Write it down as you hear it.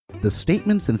The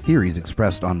statements and theories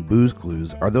expressed on Booze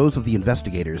Clues are those of the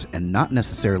investigators and not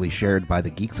necessarily shared by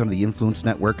the Geeks Under the Influence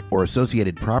Network or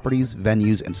associated properties,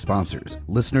 venues, and sponsors.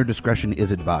 Listener discretion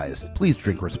is advised. Please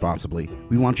drink responsibly.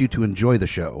 We want you to enjoy the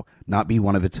show, not be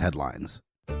one of its headlines.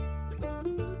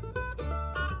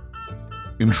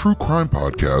 In true crime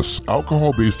podcasts,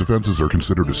 alcohol-based offenses are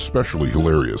considered especially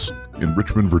hilarious. In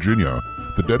Richmond, Virginia,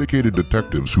 the dedicated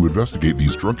detectives who investigate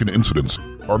these drunken incidents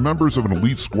are members of an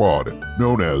elite squad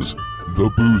known as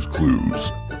the Booze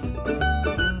Clues.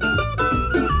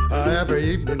 Every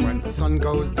evening when the sun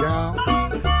goes down,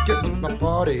 get with my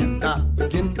party and I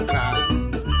begin to cry.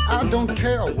 I don't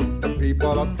care what the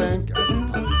people are thinking.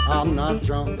 I'm not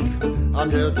drunk,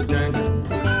 I'm just a drinker.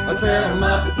 I set 'em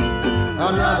up,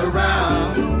 another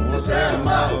round. I set 'em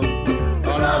up,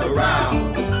 another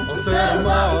round. I set 'em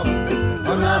up,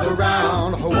 another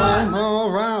round. One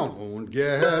more round won't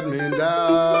get me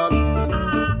down.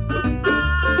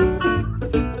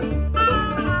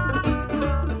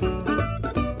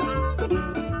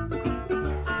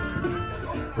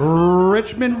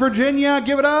 Richmond, Virginia,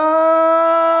 give it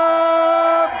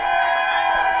up!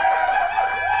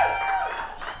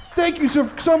 Thank you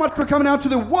so much for coming out to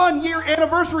the 1-year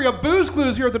anniversary of Booze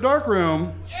Clues here at the Dark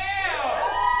Room.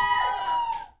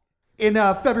 In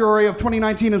February of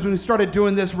 2019 is when we started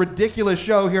doing this ridiculous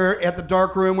show here at the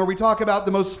Dark Room where we talk about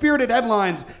the most spirited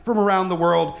headlines from around the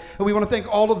world. And we want to thank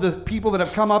all of the people that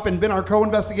have come up and been our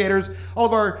co-investigators, all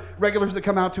of our regulars that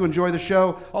come out to enjoy the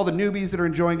show, all the newbies that are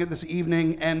enjoying it this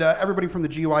evening, and everybody from the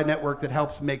GUI network that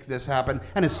helps make this happen,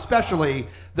 and especially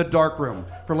the Dark Room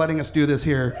for letting us do this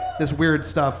here, this weird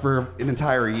stuff for an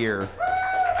entire year.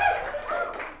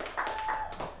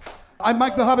 I'm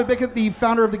Mike the Hobbit Bickett, the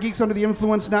founder of the Geeks Under the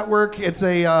Influence Network. It's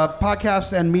a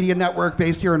podcast and media network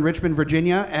based here in Richmond,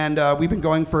 Virginia, and we've been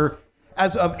going for,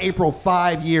 as of April,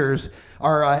 5 years.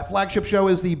 Our flagship show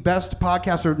is the best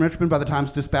podcaster in Richmond by the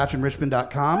Times-Dispatch and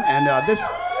Richmond.com, and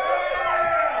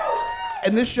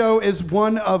this show is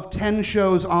one of 10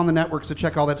 shows on the network, so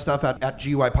check all that stuff out at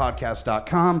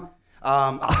GUIPodcast.com.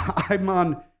 I'm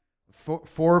on 4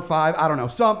 or 5, I don't know,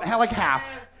 like half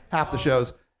the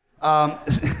shows.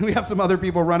 We have some other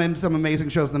people running some amazing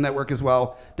shows on the network as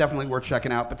well. Definitely worth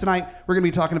checking out. But tonight, we're going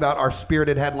to be talking about our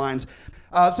spirited headlines.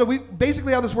 So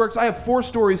basically how this works, I have 4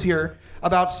 stories here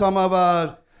about some of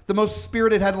the most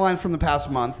spirited headlines from the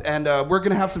past month. And we're going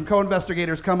to have some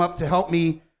co-investigators come up to help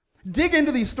me dig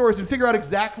into these stories and figure out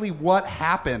exactly what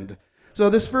happened. So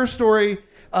this first story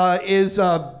is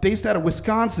based out of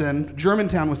Wisconsin,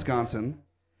 Germantown, Wisconsin,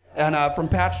 and from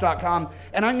Patch.com.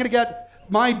 And I'm going to get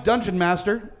my dungeon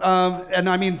master, and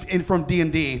I mean from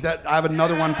D&D. That I have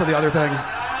another one for the other thing.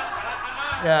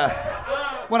 Yeah,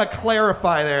 want to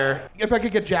clarify there. If I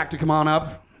could get Jack to come on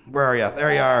up. Where are you?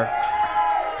 There you are.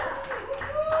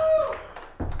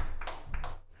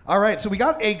 All right, so we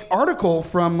got an article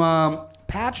from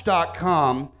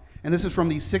Patch.com, and this is from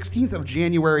the 16th of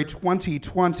January,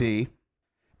 2020.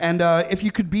 And if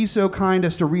you could be so kind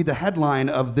as to read the headline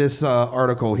of this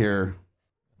article here.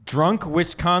 Drunk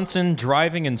Wisconsin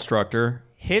driving instructor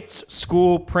hits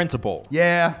school principal.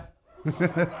 Yeah.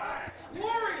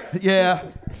 Yeah.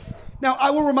 Now,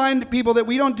 I will remind people that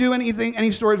we don't do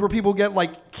any stories where people get,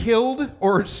 killed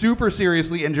or super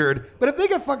seriously injured. But if they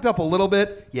get fucked up a little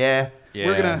bit, we're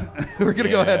gonna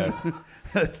go ahead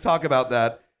and talk about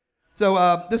that.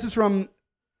 So this is from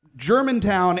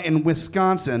Germantown in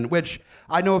Wisconsin, which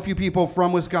I know a few people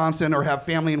from Wisconsin or have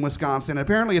family in Wisconsin.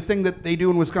 Apparently a thing that they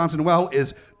do in Wisconsin well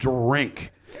is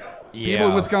drink. Yeah.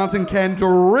 People in Wisconsin can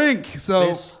drink.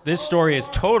 So this story is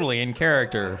totally in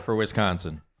character for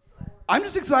Wisconsin. I'm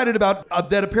just excited about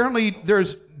that apparently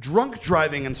there's drunk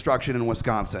driving instruction in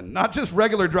Wisconsin, not just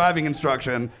regular driving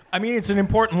instruction. I mean, it's an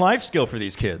important life skill for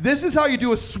these kids. This is how you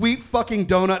do a sweet fucking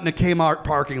donut in a Kmart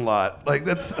parking lot.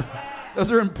 Those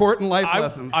are important life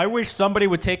lessons. I wish somebody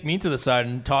would take me to the side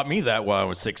and taught me that while I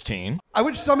was 16. I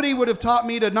wish somebody would have taught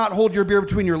me to not hold your beer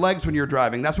between your legs when you're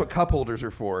driving. That's what cup holders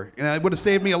are for. And it would have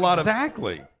saved me a lot of...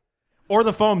 Exactly. Or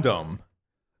the foam dome.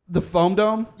 The foam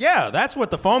dome? Yeah, that's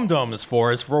what the foam dome is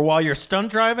for while you're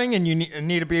stunt driving and you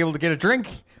need to be able to get a drink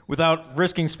without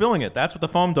risking spilling it. That's what the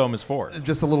foam dome is for.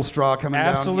 Just a little straw coming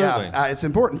down. Absolutely. Yeah, it's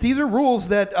important. These are rules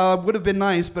that would have been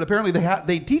nice, but apparently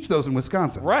they teach those in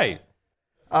Wisconsin. Right.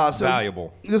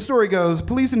 Valuable. The story goes,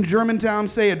 police in Germantown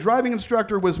say a driving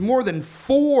instructor was more than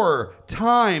 4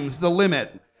 times the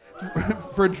limit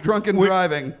for drunken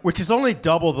driving. Which is only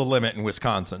double the limit in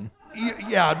Wisconsin.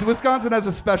 Yeah, Wisconsin has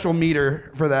a special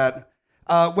meter for that.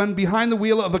 When behind the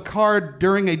wheel of a car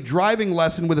during a driving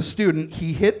lesson with a student,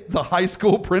 he hit the high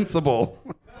school principal.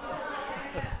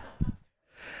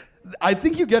 I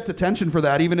think you get detention for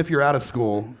that, even if you're out of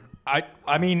school.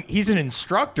 I mean, he's an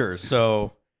instructor,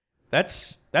 so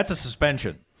that's a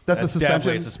suspension. That's a suspension?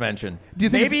 Definitely a suspension. Do you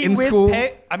think maybe it's in with school?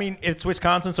 pay? I mean, it's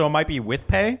Wisconsin, so it might be with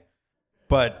pay,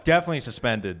 but definitely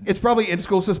suspended. It's probably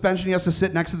in-school suspension. He has to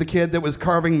sit next to the kid that was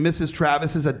carving Mrs.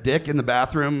 Travis as a dick in the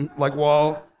bathroom,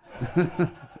 wall.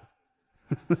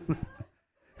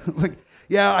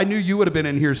 Yeah, I knew you would have been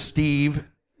in here, Steve.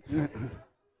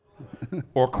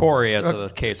 Or Corey, as the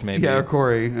case may be. Yeah, or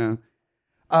Corey. Yeah.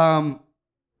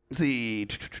 Let's see.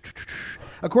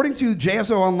 According to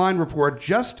JSO Online report,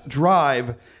 Just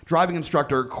Drive driving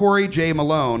instructor Corey J.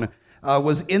 Malone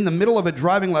was in the middle of a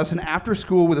driving lesson after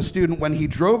school with a student when he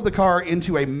drove the car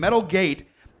into a metal gate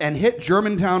and hit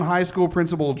Germantown High School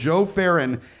principal Joe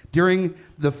Farron during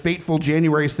the fateful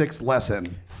January 6th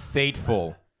lesson.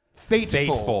 Fateful.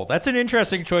 Fateful. That's an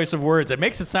interesting choice of words. It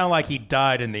makes it sound like he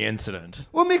died in the incident.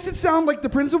 Well, it makes it sound like the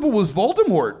principal was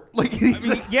Voldemort. I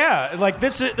mean, yeah, like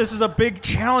this is a big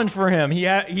challenge for him.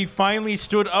 He finally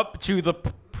stood up to the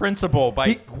principal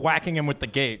by whacking him with the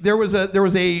gate. There was a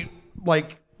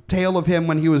tale of him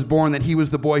when he was born that he was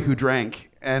the boy who drank,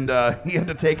 and he had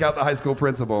to take out the high school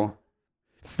principal.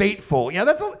 Fateful. Yeah,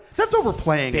 that's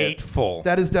overplaying Fateful. it.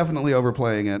 That is definitely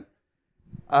overplaying it.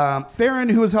 Farron,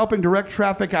 who was helping direct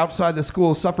traffic outside the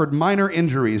school, suffered minor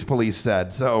injuries, police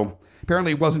said. So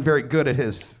apparently wasn't very good at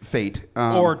his fate.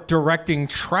 Or directing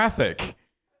traffic.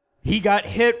 He got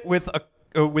hit with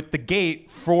the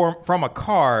gate from a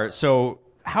car. So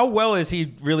how well is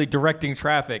he really directing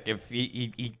traffic if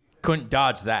he couldn't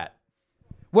dodge that?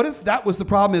 What if that was the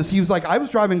problem? Is he was like, I was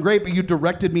driving great, but you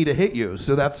directed me to hit you.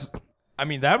 So that's... I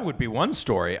mean, that would be one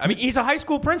story. I mean, he's a high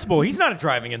school principal. He's not a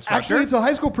driving instructor. Actually, it's a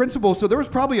high school principal, so there was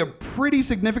probably a pretty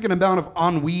significant amount of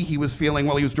ennui he was feeling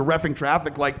while he was directing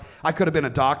traffic. Like, I could have been a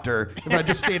doctor if I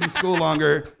just stayed in school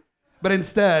longer. But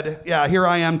instead, yeah, here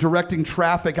I am directing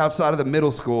traffic outside of the middle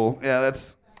school. Yeah,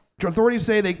 that's... Authorities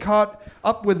say they caught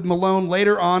up with Malone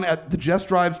later on at the Just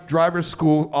Drive's driver's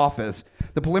school office.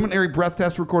 The preliminary breath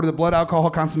test recorded the blood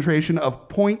alcohol concentration of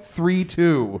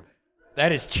 0.32.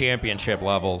 That is championship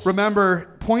levels.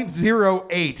 Remember,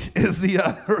 0.08 is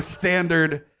the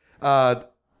standard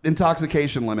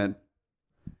intoxication limit,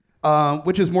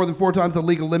 which is more than 4 times the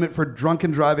legal limit for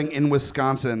drunken driving in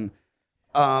Wisconsin.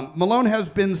 Malone has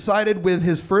been cited with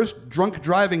his first drunk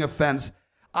driving offense.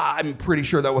 I'm pretty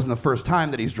sure that wasn't the first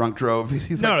time that he's drunk drove.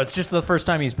 No, it's just the first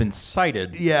time he's been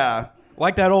cited. Yeah.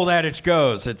 Like that old adage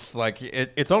goes, it's like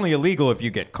it's only illegal if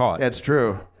you get caught. That's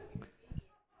true.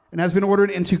 And has been ordered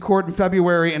into court in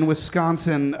February in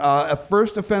Wisconsin. A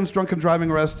first offense drunken driving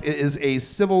arrest is a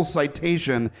civil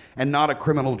citation and not a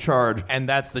criminal charge. And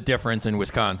that's the difference in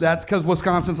Wisconsin. That's because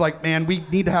Wisconsin's like, man, we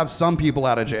need to have some people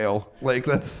out of jail. Like,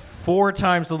 that's 4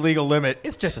 times the legal limit.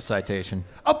 It's just a citation.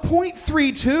 A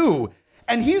 0.32.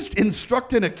 And he's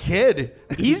instructing a kid.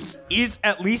 He's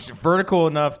at least vertical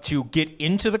enough to get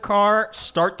into the car,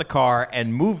 start the car,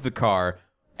 and move the car.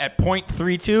 At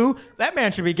 0.32, that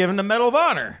man should be given the Medal of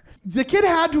Honor. The kid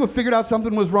had to have figured out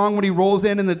something was wrong when he rolls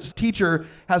in and the teacher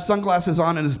has sunglasses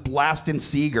on and is blasting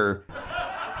Seeger.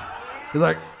 He's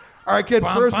like, all right, kid,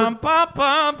 first drive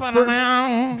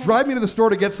me to the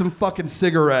store to get some fucking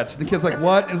cigarettes. The kid's like,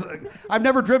 what? I've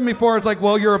never driven before. It's like,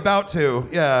 well, you're about to.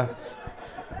 Yeah.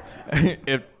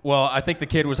 Well, I think the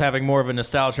kid was having more of a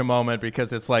nostalgia moment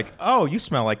because it's like, oh, you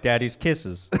smell like daddy's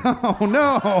kisses. Oh,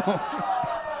 no.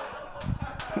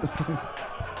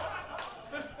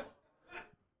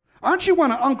 Aren't you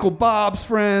one of Uncle Bob's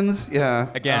friends? Yeah.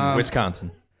 Again,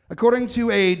 Wisconsin. According to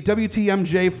a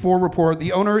WTMJ4 report,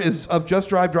 the owner of Just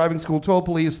Drive Driving School told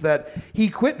police that he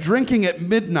quit drinking at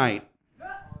midnight.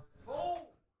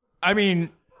 I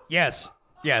mean, yes.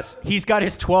 He's got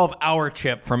his 12-hour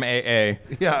chip from AA.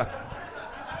 Yeah.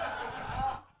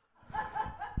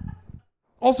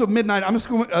 Also, midnight, I'm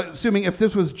assuming if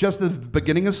this was just the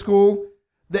beginning of school,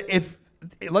 that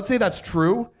let's say that's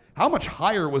true, how much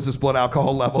higher was this blood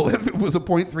alcohol level if it was a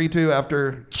 0.32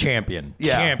 after... Champion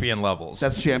levels.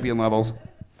 That's champion levels.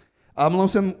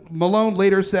 Malone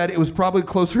later said it was probably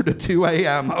closer to 2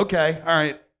 a.m. Okay, all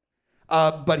right.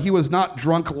 But he was not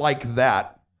drunk like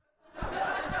that.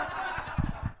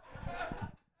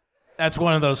 That's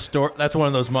one of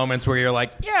those moments where you're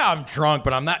like, yeah, I'm drunk,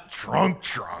 but I'm not drunk.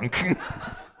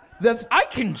 I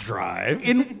can drive.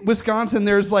 In Wisconsin,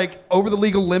 there's like over the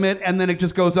legal limit, and then it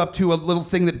just goes up to a little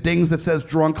thing that dings that says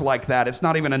drunk like that. It's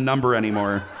not even a number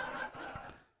anymore.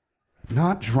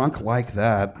 Not drunk like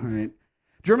that. All right.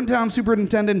 Germantown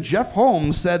Superintendent Jeff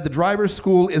Holmes said the driver's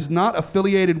school is not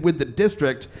affiliated with the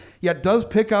district, yet does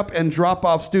pick up and drop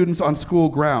off students on school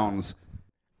grounds.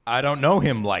 I don't know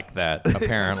him like that,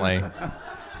 apparently.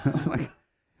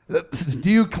 Do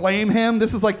you claim him?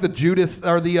 This is like the Judas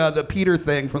or the Peter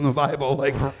thing from the Bible.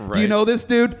 Like, Right. do you know this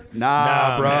dude?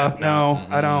 Nah, bruh. man, No,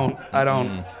 I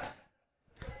don't.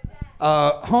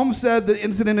 Holmes said the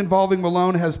incident involving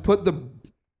Malone has put the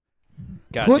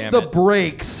God put damn the it.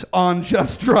 brakes on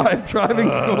Just Drive driving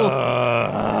schools.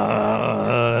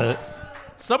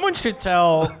 Someone should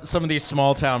tell some of these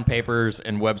small town papers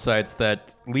and websites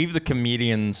that leave the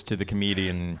comedians to the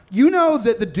comedian. You know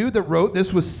that the dude that wrote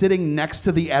this was sitting next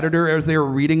to the editor as they were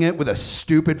reading it with a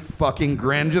stupid fucking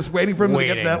grin, just waiting for him to get to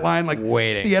Waiting. that line. Like,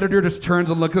 Waiting. The editor just turns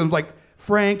and looks at him like,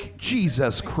 Frank,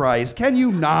 Jesus Christ, can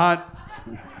you not?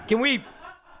 Can we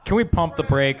pump the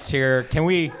brakes here? Can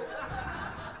we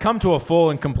come to a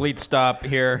full and complete stop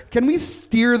here? Can we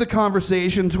steer the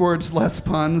conversation towards less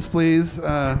puns, please?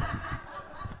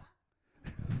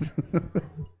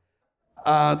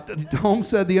 Holmes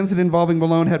said the incident involving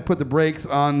Malone had put the brakes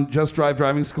on Just Drive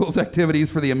driving school's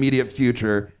activities for the immediate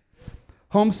future.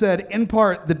 Holmes said, in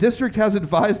part, the district has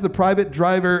advised the private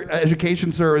driver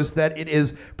education service that it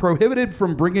is prohibited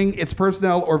from bringing its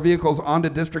personnel or vehicles onto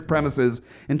district premises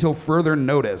until further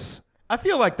notice. I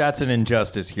feel like that's an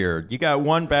injustice here. You got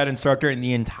one bad instructor and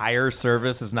the entire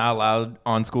service is not allowed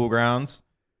on school grounds.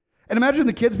 And imagine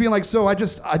the kids being like, so I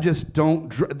just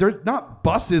don't, there's not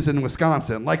buses in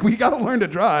Wisconsin. Like, we got to learn to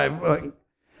drive. Like,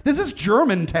 this is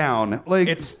Germantown. Like,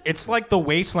 It's like the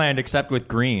wasteland except with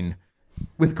green.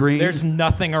 with green. There's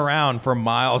nothing around for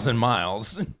miles and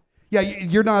miles. Yeah,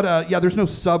 you're not, there's no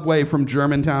subway from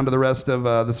Germantown to the rest of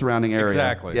the surrounding area.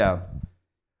 Exactly. Yeah.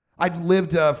 I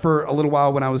lived for a little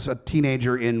while when I was a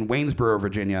teenager in Waynesboro,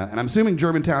 Virginia, and I'm assuming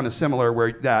Germantown is similar where,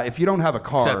 if you don't have a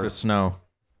car. Except with snow.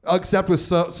 Except with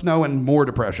snow and more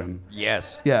depression.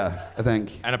 Yes. Yeah, I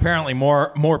think. And apparently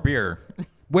more beer.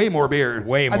 Way more beer.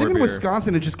 Way more I think in beer.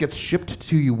 Wisconsin, it just gets shipped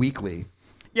to you weekly.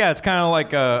 Yeah, it's kind of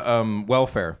like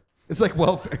welfare. It's like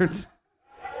welfare.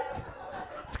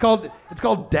 It's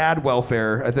called dad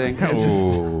welfare, I think.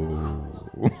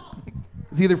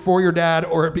 It's either for your dad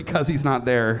or because he's not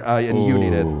there and you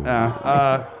need it.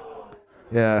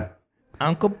 Yeah.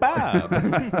 Uncle Bob.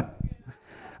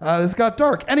 This got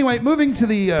dark. Anyway, moving to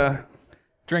the...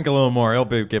 Drink a little more. It'll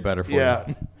get better for Yeah.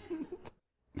 you.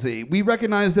 See, we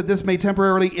recognize that this may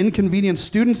temporarily inconvenience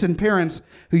students and parents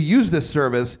who use this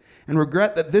service and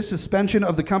regret that this suspension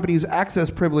of the company's access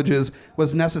privileges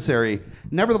was necessary.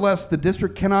 Nevertheless, the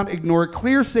district cannot ignore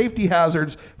clear safety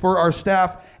hazards for our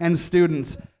staff and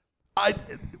students.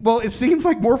 Well, it seems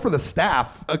like more for the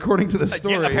staff, according to the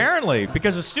story. Yeah, apparently,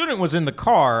 because a student was in the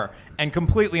car and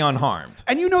completely unharmed.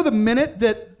 And you know, the minute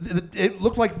that it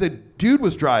looked like the dude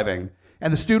was driving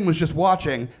and the student was just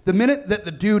watching, the minute that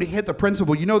the dude hit the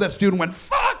principal, you know that student went,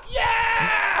 fuck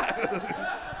yeah!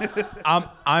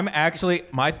 I'm actually,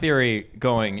 my theory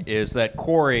going is that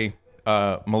Corey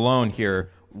Malone here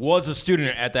was a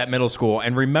student at that middle school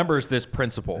and remembers this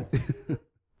principal.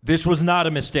 This was not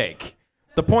a mistake.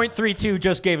 The .32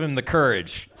 just gave him the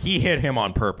courage. He hit him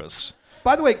on purpose.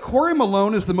 By the way, Corey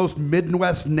Malone is the most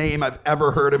Midwest name I've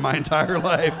ever heard in my entire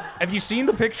life. Have you seen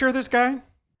the picture of this guy?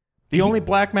 The only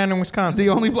black man in Wisconsin. The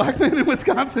only black man in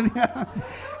Wisconsin, yeah.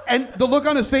 And the look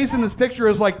on his face in this picture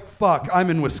is like, fuck, I'm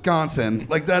in Wisconsin.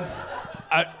 Like, that's...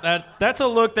 That's a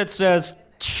look that says,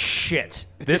 shit,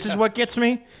 this is what gets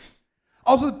me?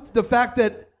 Also, the fact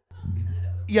that,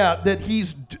 that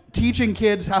he's teaching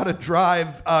kids how to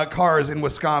drive cars in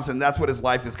Wisconsin, that's what his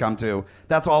life has come to.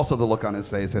 That's also the look on his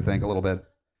face, I think, a little bit.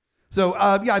 So,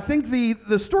 I think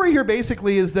the story here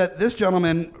basically is that this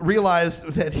gentleman realized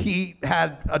that he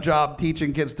had a job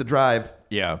teaching kids to drive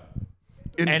Yeah.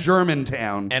 in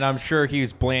Germantown. And I'm sure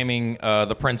he's blaming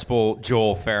the principal,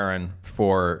 Joel Farron,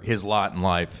 for his lot in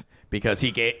life because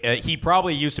he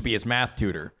probably used to be his math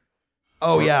tutor.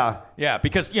 Oh, yeah. Yeah,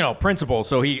 because, principal,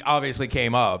 so he obviously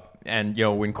came up and,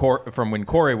 when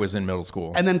Corey was in middle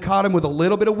school. And then caught him with a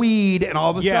little bit of weed, and all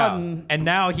of a sudden... And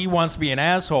now he wants to be an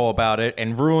asshole about it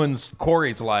and ruins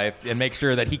Corey's life and makes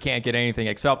sure that he can't get anything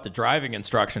except the driving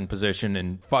instruction position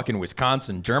in fucking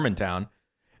Wisconsin, Germantown.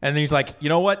 And then he's like, you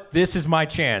know what? This is my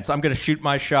chance. I'm going to shoot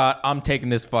my shot. I'm taking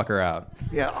this fucker out.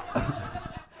 Yeah.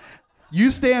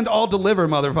 You stand, I'll deliver,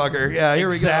 motherfucker. Yeah, here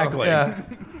Exactly. we go. Yeah.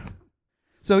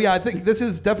 So, I think this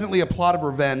is definitely a plot of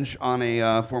revenge on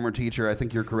a former teacher. I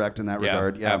think you're correct in that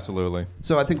regard. Yeah, absolutely.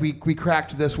 So I think we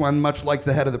cracked this one, much like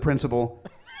the head of the principal.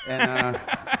 And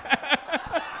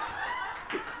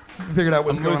figured out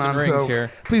what's I'm going losing on. rings So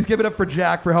here. please give it up for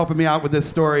Jack for helping me out with this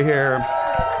story here.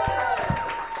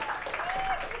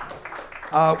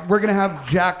 We're going to have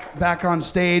Jack back on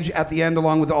stage at the end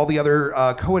along with all the other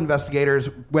co-investigators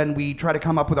when we try to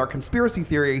come up with our conspiracy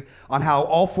theory on how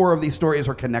all 4 of these stories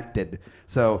are connected.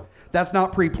 So that's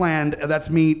not pre-planned. That's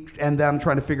me and them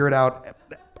trying to figure it out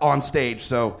on stage.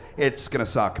 So it's going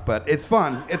to suck, but it's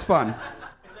fun. It's fun.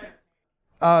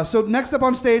 So next up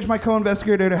on stage, my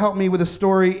co-investigator to help me with the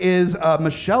story is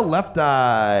Michelle Left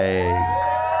Eye.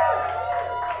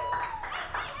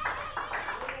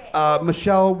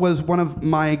 Michelle was one of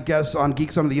my guests on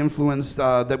Geeks Under the Influence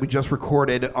that we just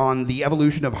recorded on the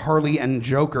evolution of Harley and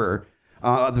Joker,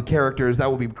 the characters that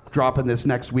will be dropping this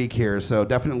next week here. So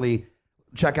definitely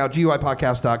check out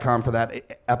GUIPodcast.com for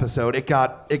that episode. It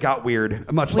got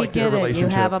weird, much like their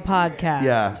relationship. You have a podcast.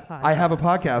 Yeah, I have a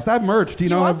podcast. I have merch. Do you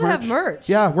know I also have merch?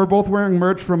 Yeah, we're both wearing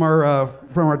merch from our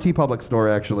TeePublic store,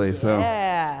 actually. So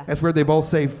yeah. That's where they both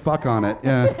say "fuck" on it.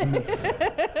 Yeah.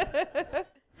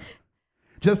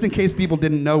 Just in case people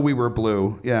didn't know we were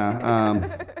blue.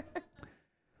 Yeah.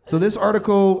 So this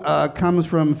article comes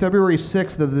from February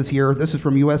 6th of this year. This is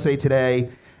from USA Today,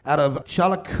 out of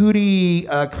Chalakudi,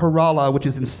 Kerala, which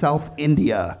is in South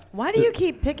India. Why do you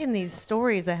keep picking these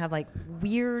stories that have like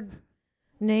weird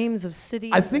names of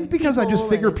cities? I think because I just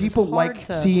figure people like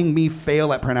seeing me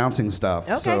fail at pronouncing stuff.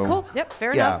 Okay, so, cool. Yep,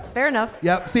 fair enough. Fair enough.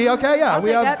 Yep. See, okay, yeah, I'll we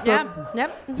take have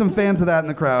that. some fans of that in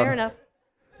the crowd. Fair enough.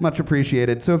 Much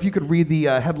appreciated. So if you could read the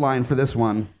headline for this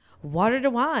one. Water to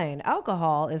wine.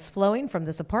 Alcohol is flowing from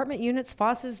this apartment unit's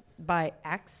faucets by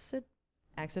accident?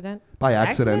 By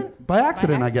accident,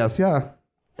 I guess, yeah.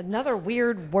 Another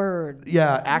weird word.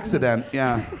 Yeah, accident,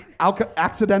 yeah.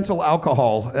 Accidental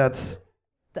alcohol. It's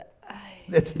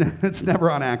never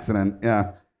on accident,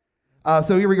 yeah.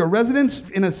 So here we go. Residents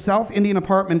in a South Indian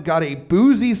apartment got a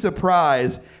boozy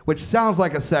surprise, which sounds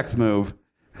like a sex move.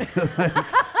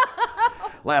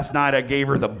 Last night I gave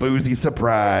her the boozy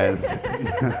surprise.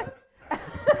 It's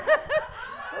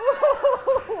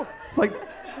like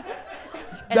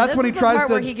that's when he tries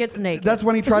to. Where he gets naked. That's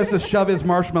when he tries to shove his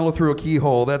marshmallow through a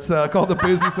keyhole. That's called the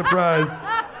boozy surprise.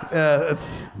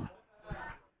 It's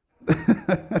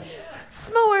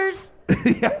s'mores.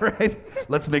 Yeah, right.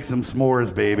 Let's make some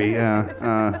s'mores, baby.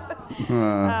 Yeah.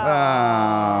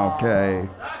 Okay.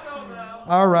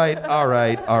 All right.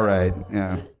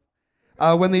 Yeah.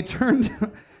 When they turned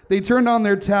on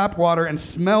their tap water and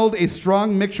smelled a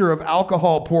strong mixture of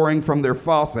alcohol pouring from their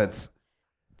faucets.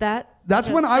 That's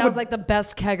when I sounds like the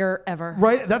best kegger ever.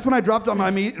 Right. That's when I dropped on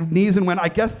my knees and went, I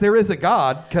guess there is a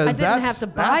God, because I didn't have to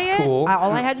buy it. Cool.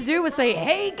 All I had to do was say,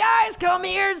 "Hey guys, come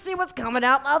here and see what's coming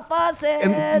out my faucet."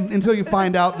 And until you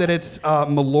find out that it's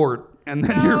Malort, and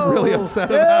then you're really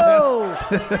upset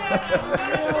about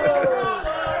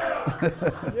it.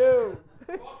 No.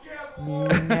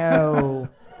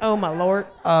 Oh, my Lord.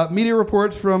 Media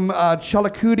reports from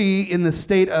Chalakudi in the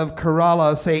state of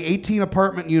Kerala say 18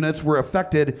 apartment units were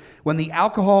affected when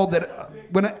alcohol that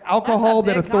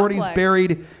authorities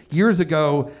buried years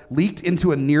ago leaked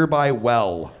into a nearby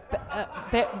well.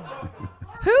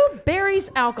 Who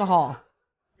buries alcohol?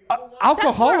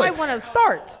 Alcoholics. That's where I want to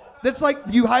start. That's like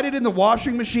you hide it in the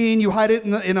washing machine, you hide it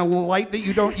in a light that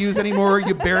you don't use anymore,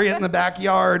 you bury it in the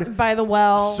backyard. By the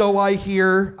well. So I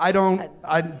hear. I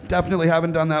definitely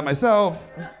haven't done that myself.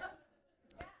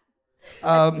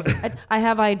 I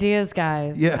have ideas,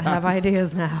 guys. Yeah. I have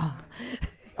ideas now.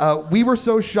 We were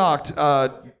so shocked.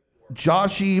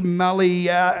 Joshi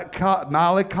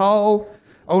Malikal,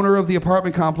 owner of the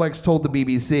apartment complex, told the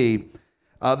BBC.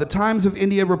 The Times of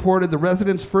India reported the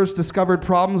residents first discovered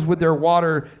problems with their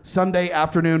water Sunday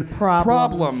afternoon.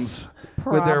 Problems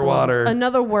with their water.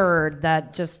 Another word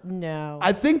that just no.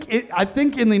 I think in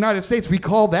the United States we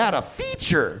call that a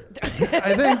feature.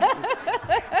 I think.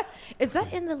 Is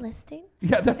that in the listing?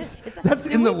 Yeah, that's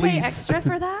in the lease. Pay extra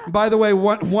for that? By the way,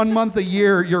 one month a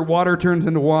year your water turns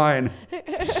into wine.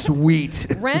 Sweet.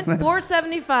 Rent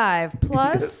 $475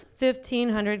 plus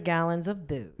 1,500 gallons of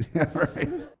booze. Yeah, right.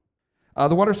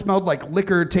 The water smelled like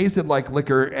liquor, tasted like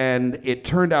liquor, and it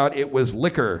turned out it was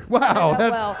liquor. Wow,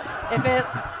 that's... Well, if it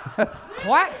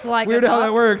quacks like weird a duck... Weird how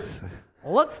that works.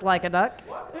 Looks like a duck.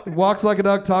 Walks like a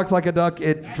duck, talks like a duck,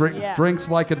 it drinks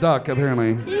like a duck,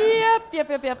 apparently.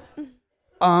 Yep.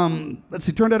 Let's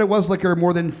see, turned out it was liquor,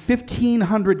 more than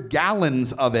 1,500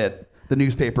 gallons of it, the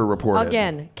newspaper reported.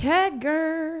 Again,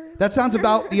 kegger. That sounds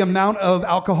about the amount of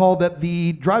alcohol that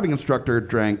the driving instructor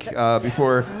drank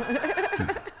before...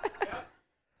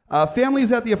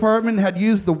 Families at the apartment had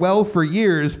used the well for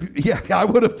years. Yeah, I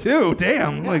would have too.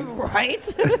 Damn.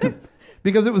 Right?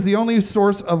 Because it was the only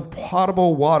source of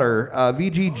potable water.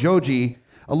 VG Joji,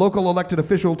 a local elected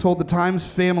official, told the Times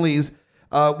families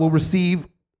will receive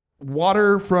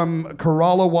water from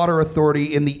Kerala Water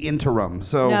Authority in the interim.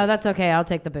 So No, that's okay. I'll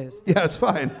take the booze. yeah, it's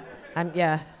fine.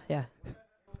 Yeah.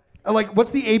 Like,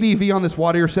 what's the ABV on this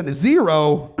water you're sending?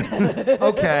 0.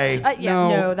 Okay.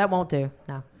 No, that won't do.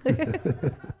 No.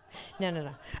 No.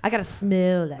 I gotta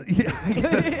smell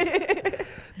that.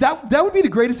 That would be the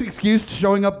greatest excuse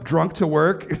showing up drunk to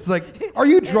work. It's like, are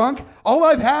you drunk? All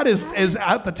I've had is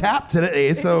at the tap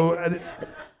today. So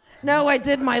No, I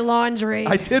did my laundry.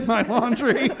 I did my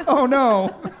laundry. Oh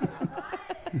no.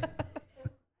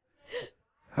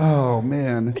 Oh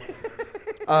man.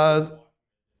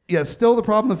 Yeah, still the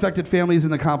problem affected families in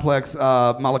the complex.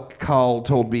 Malakal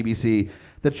told BBC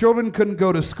the children couldn't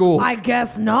go to school I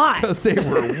guess not. because they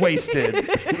were wasted.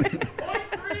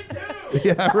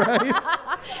 Yeah, right.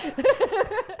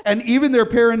 And even their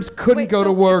parents couldn't go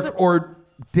to work or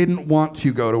didn't want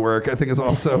to go to work. I think is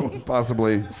also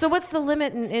possibly. So what's the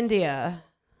limit in India?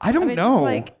 I don't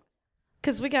know.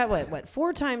 Because we got what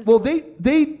 4 times. Well, they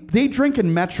drink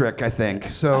in metric, I think.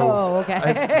 So. Oh,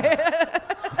 okay.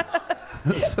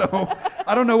 So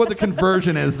I don't know what the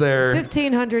conversion is there.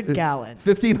 1,500 gallons.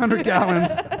 1,500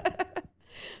 gallons,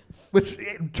 which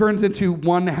turns into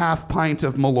 1/2 pint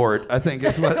of Malort, I think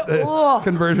is what the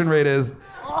conversion rate is.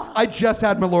 I just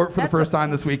had Malort for the first time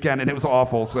this weekend, and it was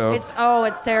awful. So it's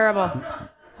terrible.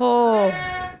 Oh.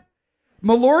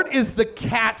 Malort is the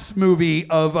Cats movie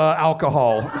of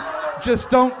alcohol.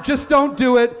 Just don't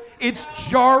do it. It's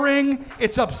jarring.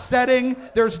 It's upsetting.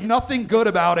 There's nothing good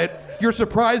about it. You're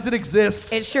surprised it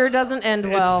exists. It sure doesn't end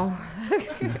well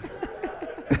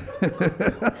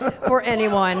for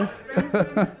anyone.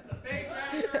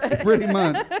 Pretty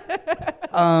much.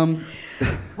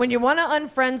 When you want to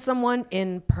unfriend someone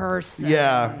in person.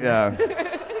 Yeah.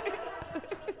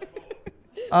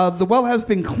 The well has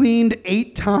been cleaned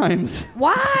 8 times.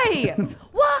 Why?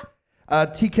 What?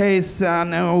 TK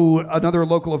Sano, another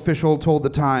local official, told The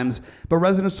Times, but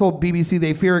residents told BBC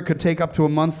they fear it could take up to a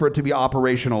month for it to be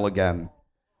operational again.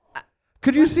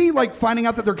 Could you see, like, finding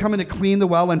out that they're coming to clean the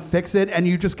well and fix it, and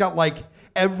you just got, like,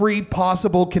 every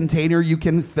possible container you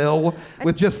can fill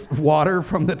with just water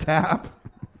from the tap?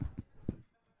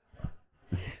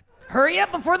 Hurry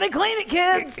up before they clean it,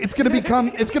 kids. It's gonna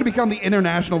become the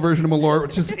international version of Malort,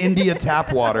 which is India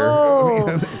tap water.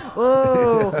 Oh.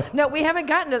 No, we haven't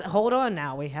gotten to. Hold on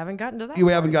now. We haven't gotten to that.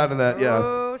 We haven't gotten to that, yeah.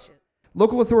 Oh shit.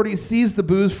 Local authorities seized the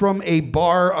booze from a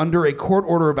bar under a court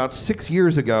order about 6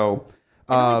 years ago.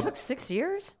 It only took 6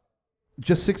 years?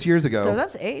 Just 6 years ago. So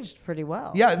that's aged pretty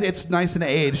well. Yeah, it's nice and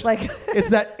aged. Like it's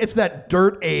that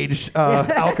dirt aged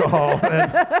alcohol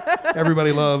that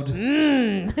everybody loved.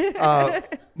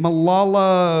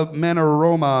 Malala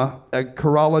Manorama, a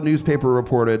Kerala newspaper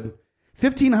reported,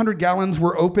 1,500 gallons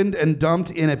were opened and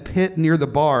dumped in a pit near the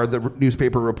bar. The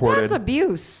newspaper reported. That's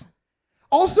abuse.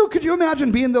 Also, could you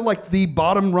imagine being the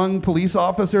bottom rung police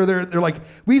officer? They're like,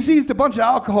 we seized a bunch of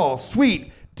alcohol.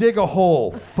 Sweet. Dig a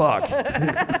hole. Fuck.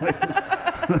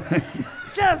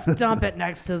 Just dump it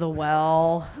next to the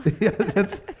well.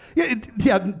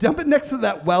 Dump it next to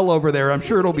that well over there. I'm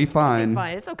sure it'll be fine.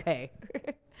 Fine, it's okay.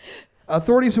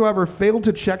 Authorities, however, failed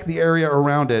to check the area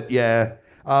around it.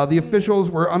 The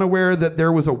officials were unaware that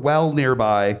there was a well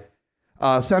nearby.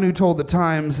 Sanu told The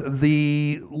Times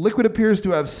the liquid appears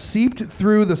to have seeped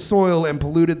through the soil and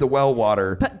polluted the well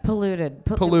water. Polluted.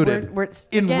 Polluted.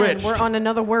 Enriched. We're on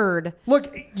another word.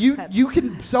 Look, you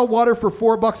can sell water for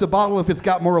 $4 a bottle if it's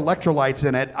got more electrolytes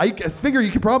in it. I figure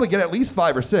you could probably get at least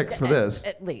 5 or 6 for this.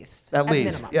 At least. At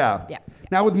least, minimum. yeah.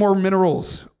 Now with more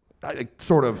minerals,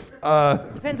 sort of.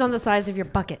 Depends on the size of your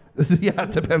bucket. Yeah, it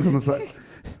depends on the size.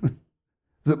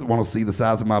 Want to see the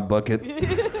size of my bucket?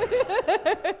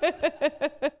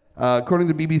 According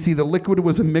to the BBC, the liquid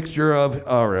was a mixture of,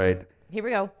 all right, here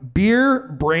we go, beer,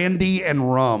 brandy,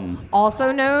 and rum.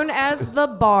 Also known as the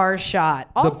bar shot.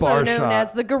 Also known shot.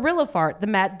 as the gorilla fart, the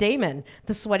Matt Damon,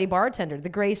 the sweaty bartender, the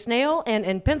gray snail, and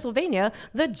in Pennsylvania,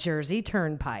 the Jersey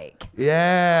Turnpike.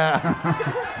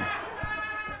 Yeah.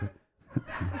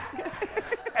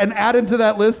 And add into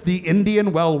that list the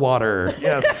Indian well water.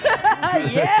 Yes.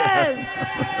 Yes.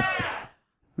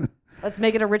 Let's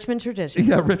make it a Richmond tradition.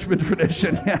 Yeah, Richmond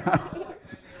tradition. Yeah.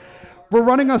 We're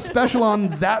running a special on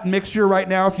that mixture right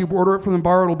now. If you order it from the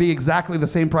bar, it'll be exactly the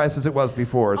same price as it was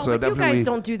before. So but definitely you guys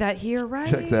don't do that here, right?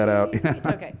 check that out. It's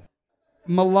okay.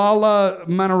 Malala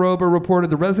Manorama reported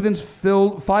the residents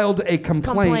filed a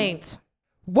complaint.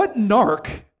 What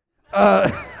narc?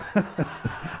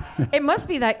 It must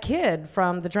be that kid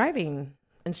from the driving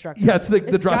instructor. Yeah, it's the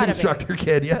driving gotta be. instructor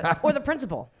kid. Yeah, Or the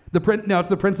principal. No, it's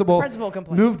the principal. Principal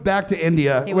complaint. Moved back to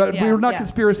India. Was, we were not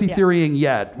conspiracy theorying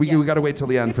yet. We Yeah. got to wait till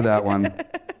the end for that one.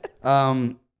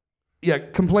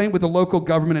 complaint with the local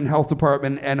government and health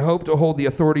department and hope to hold the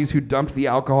authorities who dumped the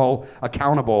alcohol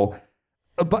accountable.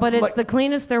 But it's the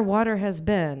cleanest their water has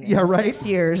been. Yeah, in right? 6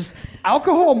 years.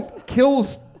 Alcohol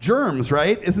kills germs,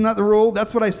 right? Isn't that the rule?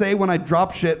 That's what I say when I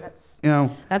drop shit.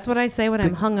 That's what I say when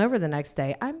I'm hungover the next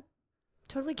day. I'm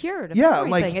totally cured of Yeah,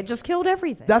 everything. It just killed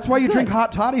everything. That's why you Good. drink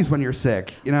hot toddies when you're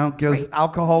sick, because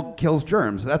alcohol kills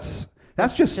germs. That's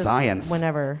just science.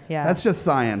 Whenever, yeah. That's just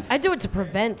science. I do it to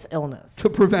prevent illness. To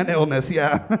prevent illness,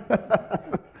 yeah.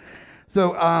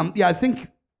 So, I think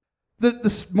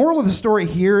the moral of the story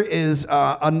here is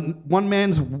one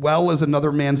man's well is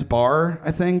another man's bar,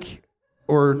 I think.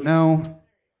 Or no?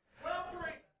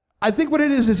 I think what it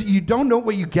is you don't know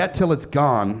what you get till it's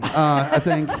gone, I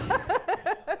think.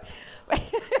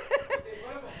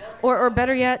 Or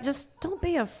better yet, just don't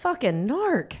be a fucking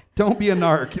narc. Don't be a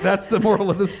narc. That's the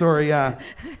moral of the story, yeah.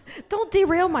 Don't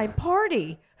derail my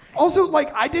party. Also,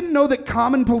 I didn't know that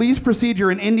common police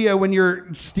procedure in India when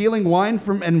you're stealing wine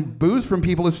and booze from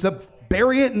people is to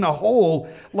bury it in a hole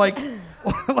like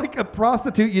a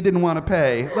prostitute you didn't want to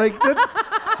pay.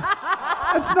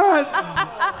 That's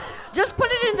not... Just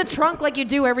put it in the trunk like you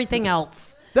do everything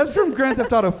else. That's from Grand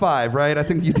Theft Auto 5, right? I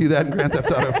think you do that in Grand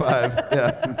Theft Auto 5.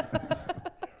 Yeah.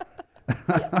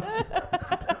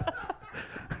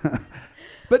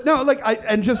 But no,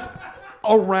 and just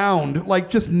around,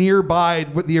 just nearby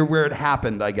where it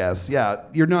happened, I guess. Yeah,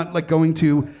 you're not going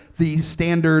to the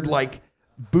standard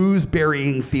booze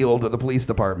burying field of the police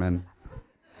department.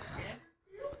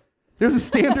 There's a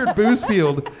standard booze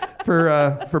field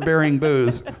for burying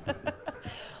booze.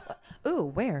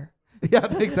 Ooh, where? Yeah,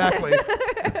 exactly.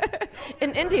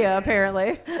 In India,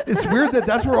 apparently. It's weird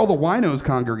that's where all the winos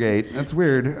congregate. That's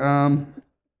weird.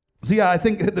 So yeah, I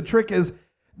think the trick is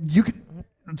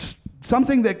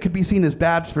something that could be seen as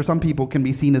bad for some people can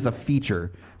be seen as a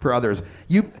feature for others.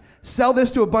 You sell this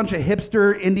to a bunch of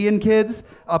hipster Indian kids,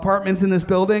 apartments in this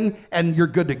building, and you're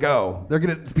good to go. They're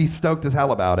going to be stoked as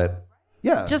hell about it.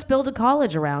 Yeah. Just build a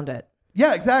college around it.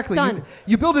 Yeah, exactly. Done.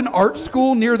 You build an art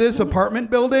school near this apartment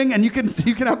building, and you can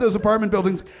have those apartment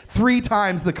buildings 3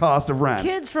 times the cost of rent.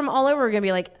 Kids from all over are going to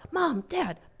be like, Mom,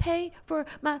 Dad, pay for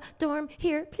my dorm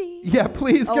here, please. Yeah,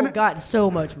 please. God,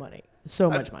 so much money. So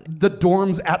much money. The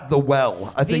dorms at the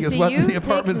well, I think, is what VCU, the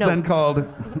apartment's take then notes. called.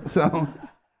 So,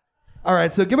 all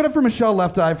right. So give it up for Michelle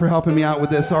Left Eye for helping me out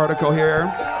with this article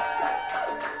here.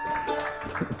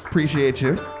 Appreciate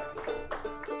you.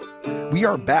 We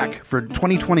are back for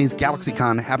 2020's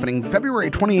GalaxyCon happening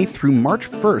February 28th through March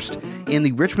 1st in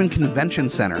the Richmond Convention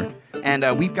Center. And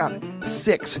we've got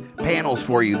 6 panels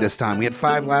for you this time. We had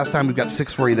 5 last time. We've got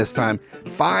 6 for you this time.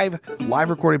 5 live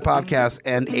recorded podcasts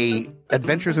and a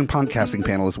Adventures in Podcasting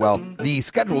panel as well. The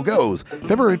schedule goes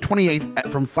February 28th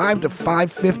from 5 to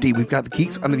 5:50. We've got the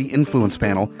Geeks Under the Influence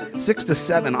panel. 6 to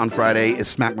 7 on Friday is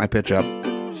Smack My Pitch Up.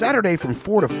 Saturday from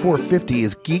 4 to 4:50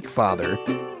 is Geek Father.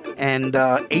 And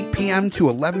 8 p.m. to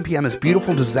 11 p.m. is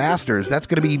Beautiful Disasters. That's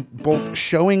going to be both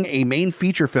showing a main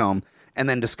feature film and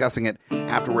then discussing it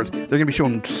afterwards. They're going to be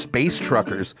showing Space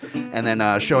Truckers and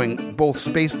then showing both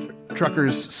Space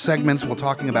Truckers segments while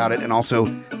talking about it and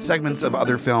also segments of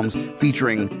other films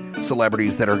featuring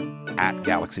celebrities that are at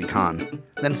GalaxyCon.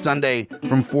 Then Sunday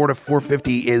from 4 to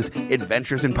 4:50 is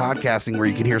Adventures in Podcasting, where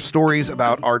you can hear stories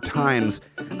about our times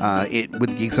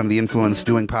with Geeks Under the Influence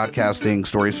doing podcasting,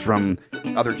 stories from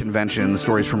other conventions,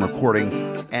 stories from recording,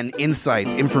 and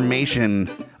insights, information,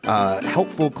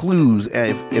 helpful clues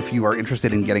if you are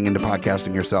interested in getting into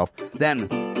podcasting yourself. Then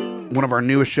one of our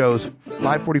newest shows,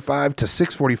 5:45 to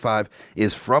 6:45,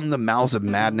 is From the Mouths of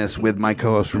Madness with my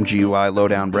co-host from GUI,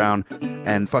 Lowdown Brown,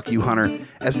 and Fuck You Hunter,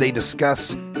 as they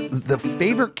discuss the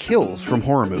favorite kills from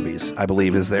horror movies, I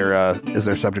believe, is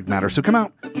their subject matter. So come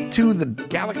out to the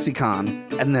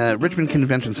GalaxyCon and the Richmond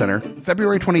Convention Center,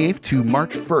 February 28th to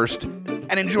March 1st,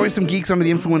 and enjoy some Geeks Under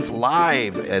the Influence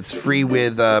live. It's free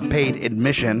with paid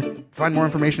admission. Find more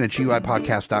information at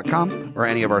GUIPodcast.com or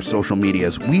any of our social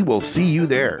medias. We will see you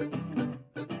there.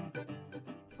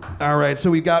 All right, so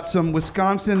we've got some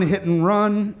Wisconsin hit and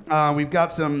run. We've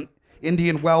got some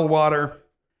Indian well water.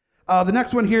 The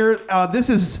next one here, this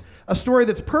is a story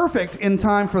that's perfect in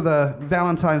time for the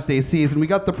Valentine's Day season. We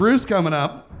got the Bruce coming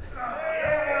up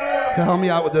to help me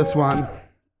out with this one.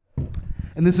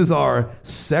 And this is our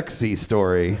sexy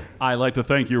story. I'd like to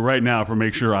thank you right now for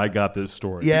making sure I got this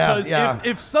story. Yeah, because yeah.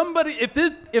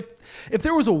 if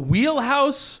there was a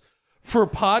wheelhouse for a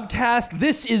podcast,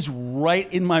 this is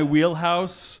right in my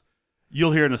wheelhouse.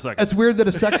 You'll hear in a second. It's weird that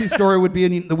a sexy story would be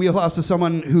in the wheelhouse of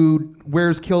someone who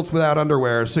wears kilts without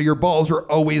underwear, so your balls are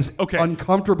always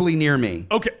uncomfortably near me.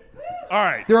 Okay. All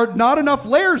right. There are not enough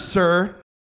layers, sir.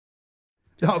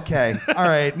 Okay. All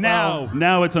right.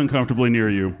 Now it's uncomfortably near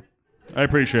you. I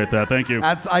appreciate that. Thank you.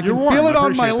 I You're can warm. feel it I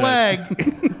on my appreciate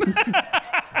leg.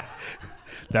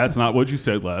 That's not what you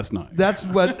said last night. That's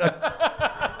what.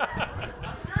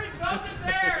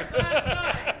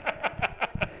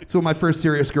 So my first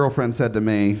serious girlfriend said to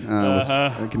me,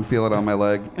 I can feel it on my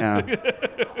leg. Yeah.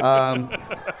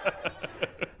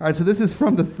 All right, so this is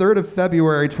from the 3rd of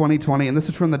February, 2020, and this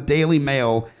is from the Daily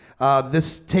Mail.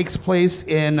 This takes place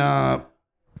in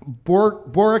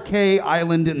Boracay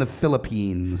Island in the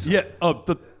Philippines. Yeah,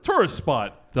 the tourist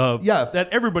spot that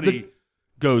everybody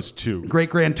goes to. Great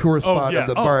grand tourist spot of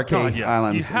the Boracay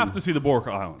Islands. You have to see the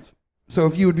Boracay Islands. So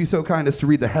if you would be so kind as to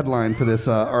read the headline for this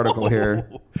article here.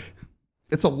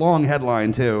 It's a long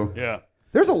headline, too. Yeah.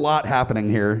 There's a lot happening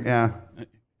here, yeah.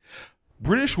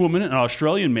 British woman and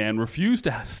Australian man refuse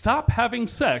to stop having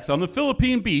sex on the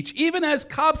Philippine beach even as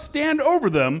cops stand over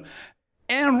them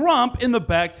and romp in the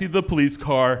backseat of the police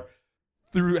car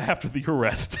after the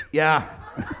arrest. Yeah.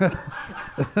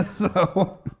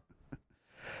 So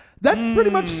that's pretty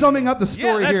much summing up the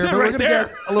story here, but we're going to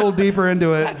get a little deeper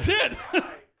into it. That's it.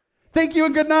 Thank you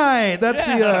and good night. That's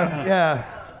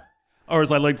yeah. Or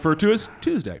as I like to refer to as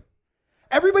Tuesday.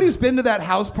 Everybody's been to that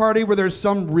house party where there's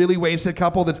some really wasted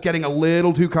couple that's getting a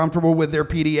little too comfortable with their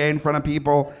PDA in front of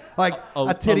people. Like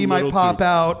a titty might pop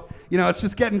out. You know, it's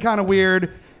just getting kind of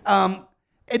weird.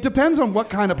 It depends on what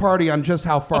kind of party, on just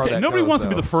how far that goes. Nobody wants to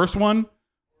be the first one,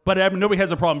 but nobody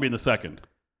has a problem being the second.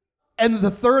 And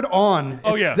the third on.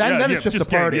 Oh, yeah. Then it's just a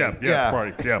party. Yeah, it's a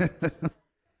party. Yeah.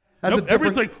 That's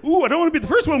everyone's like, ooh, I don't want to be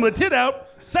the first one with a tit out.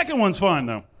 Second one's fine,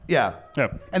 though. Yeah.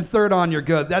 And third on, you're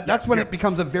good. That's when it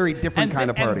becomes a very different kind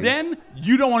of party. And then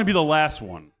you don't want to be the last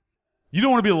one. You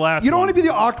don't want to be the last one. You don't want to be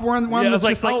the awkward one that's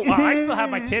like, just like, I still have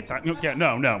my tits on. Yeah,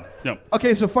 no.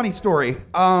 Okay, so funny story.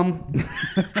 Go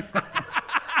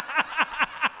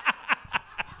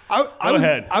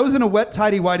ahead. I was in a wet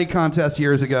tidy whitey contest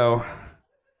years ago.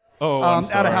 Oh, I'm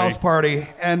sorry. At a house party,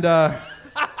 and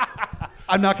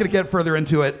I'm not going to get further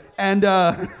into it. And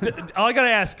I got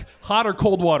to ask, hot or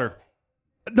cold water?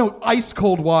 No, ice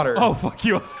cold water. Oh, fuck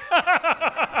you.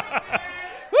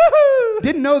 Woohoo!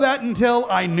 Didn't know that until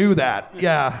I knew that.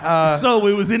 Yeah. So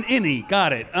it was an innie.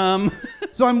 Got it.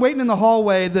 So I'm waiting in the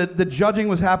hallway. The judging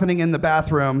was happening in the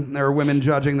bathroom. There were women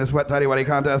judging this wet tidy whitey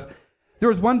contest. There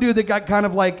was one dude that got kind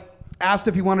of like asked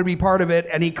if he wanted to be part of it,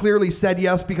 and he clearly said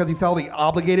yes because he felt he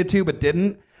obligated to, but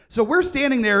didn't. So we're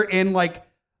standing there in like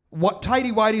what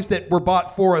tidy whities that were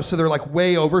bought for us, so they're like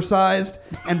way oversized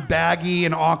and baggy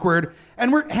and awkward,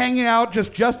 and we're hanging out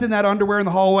just in that underwear in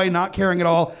the hallway, not caring at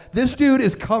all. This dude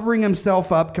is covering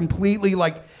himself up completely,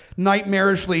 like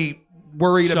nightmarishly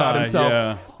worried about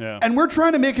himself. Yeah. And we're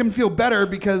trying to make him feel better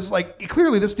because like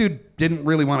clearly this dude didn't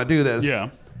really want to do this. Yeah.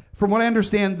 From what I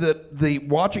understand, the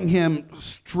watching him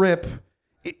strip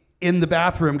in the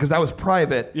bathroom, because that was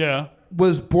private,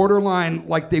 was borderline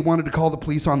like they wanted to call the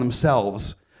police on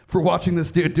themselves for watching this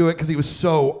dude do it because he was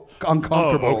so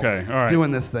uncomfortable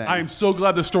doing this thing. I'm so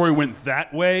glad the story went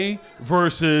that way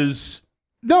versus...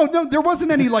 No, there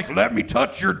wasn't any like, let me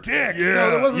touch your dick. Yeah, no,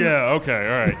 there wasn't. Okay,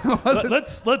 all right.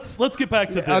 Let's get back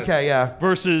to this. Okay, yeah.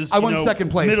 Versus, I won second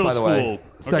place, middle by the school. way.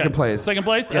 Second place. Second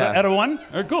place? Yeah. Out of one? All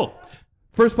right, cool.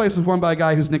 First place was won by a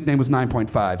guy whose nickname was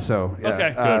 9.5, so yeah.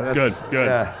 Okay, good.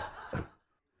 Yeah.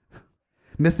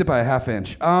 Missed it by a half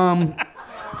inch.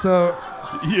 So...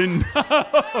 You know.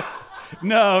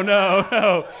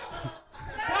 No.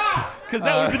 Because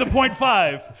that would be the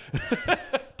 0.5.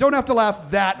 Don't have to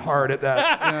laugh that hard at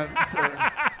that.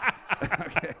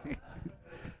 Okay.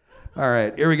 All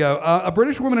right, here we go. A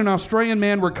British woman and an Australian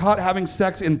man were caught having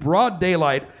sex in broad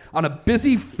daylight on a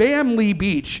busy family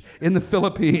beach in the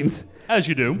Philippines. As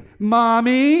you do.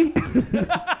 Mommy,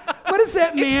 what is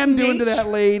that man doing to that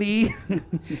lady?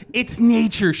 It's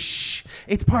nature. Shh.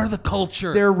 It's part of the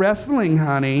culture. They're wrestling,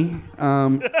 honey.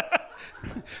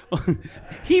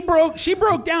 She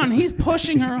broke down. He's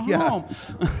pushing her home.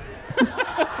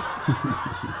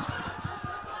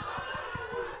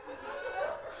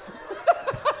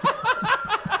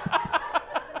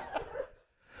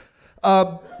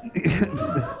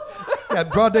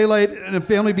 Broad daylight in a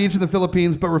family beach in the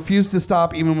Philippines, but refused to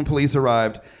stop even when police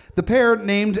arrived. The pair,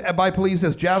 named by police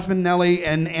as Jasmine Nelly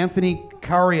and Anthony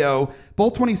Cario,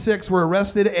 both 26, were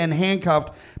arrested and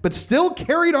handcuffed, but still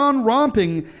carried on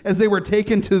romping as they were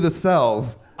taken to the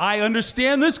cells. I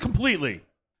understand this completely.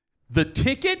 The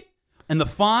ticket and the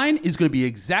fine is going to be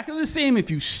exactly the same if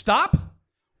you stop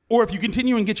or if you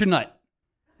continue and get your nut.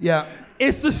 Yeah.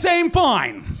 It's the same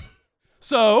fine.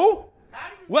 So,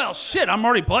 well, shit, I'm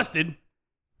already busted.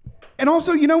 And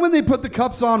also, you know when they put the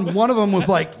cups on, one of them was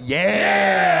like,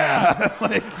 yeah.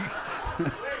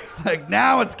 Like,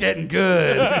 now it's getting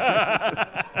good.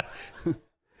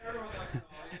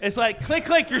 It's like,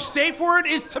 click, your safe word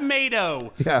is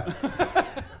tomato. Yeah.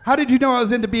 How did you know I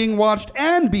was into being watched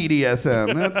and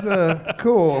BDSM? That's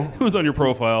cool. It was on your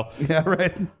profile. Yeah,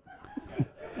 right.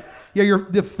 Yeah,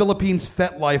 the Philippines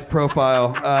FetLife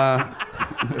profile.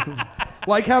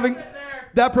 Like having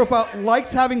that profile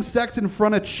likes having sex in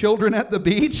front of children at the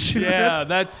beach. Yeah,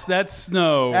 that's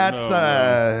no. That's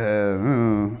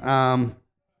no.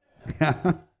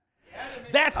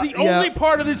 That's the only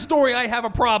part of this story I have a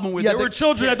problem with. Yeah, there were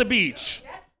children at the beach.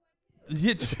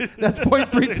 That's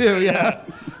 .32. Yeah.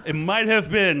 It might have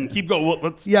been. Keep going. Well,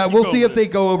 let's. Yeah, keep we'll going see with if they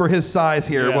this. go over his size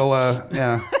here.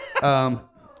 Yeah.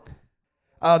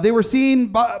 They were seen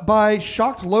by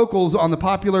shocked locals on the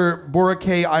popular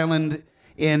Boracay Island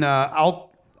in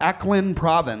Aklan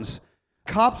province.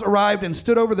 Cops arrived and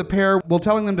stood over the pair while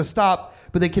telling them to stop,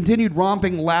 but they continued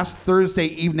romping last Thursday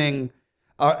evening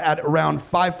at around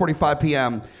 5:45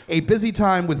 p.m., a busy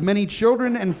time with many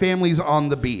children and families on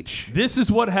the beach. This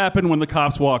is what happened when the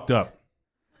cops walked up.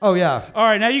 Oh, yeah. All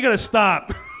right, now you got to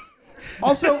stop.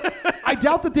 Also, I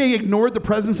doubt that they ignored the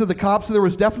presence of the cops. So there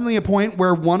was definitely a point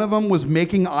where one of them was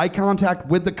making eye contact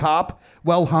with the cop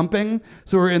while humping.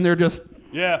 So we're in there just...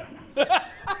 Yeah.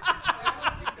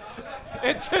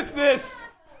 It's this.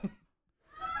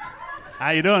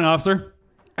 How you doing, officer?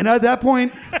 And at that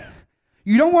point,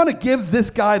 you don't want to give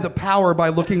this guy the power by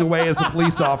looking away as a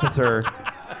police officer.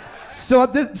 So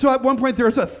at one point,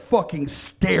 there's a fucking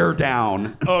stare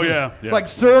down. Oh, yeah. Like,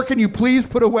 sir, can you please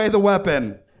put away the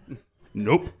weapon?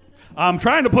 Nope. I'm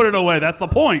trying to put it away. That's the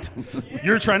point.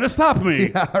 You're trying to stop me.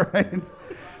 Yeah, right.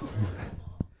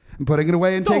 I'm putting it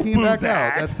away and Don't taking it move back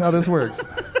that. out. That's how this works.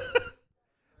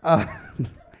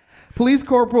 Police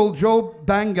Corporal Joe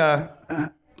Banga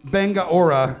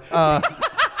Ora.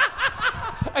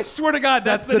 I swear to God,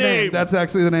 that's the name. That's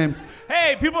actually the name.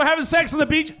 Hey, people are having sex on the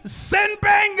beach. Send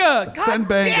Banga. God Send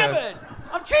Banga. damn it.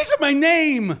 I'm changing my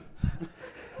name.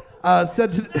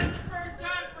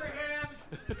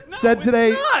 Said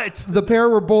today not. the pair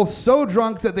were both so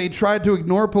drunk that they tried to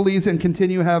ignore police and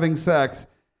continue having sex.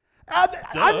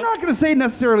 I'm not going to say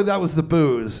necessarily that was the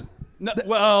booze. No,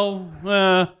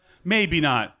 well, maybe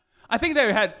not. I think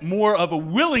they had more of a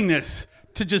willingness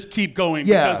to just keep going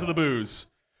because of the booze.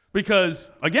 Because,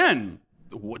 again,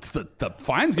 what's the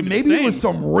fine's going to be the Maybe same. it was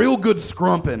some real good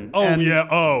scrumping.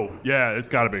 Yeah, it's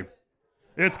got to be.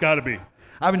 It's got to be.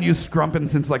 I haven't used scrumping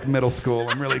since like middle school.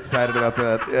 I'm really excited about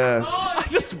that. Yeah. I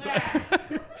just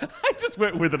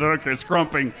went with it. Okay,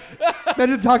 scrumping.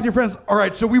 Imagine talking to your friends. All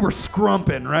right, so we were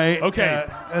scrumping, right? Okay.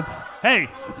 That's Hey,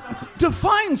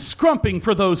 define scrumping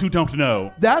for those who don't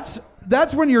know. that's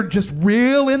when you're just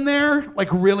real in there, like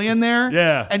really in there.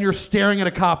 Yeah. And you're staring at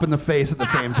a cop in the face at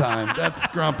the same time. That's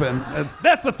scrumping.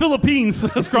 That's the Philippines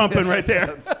scrumping right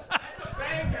there.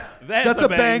 That's a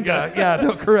banga. Yeah,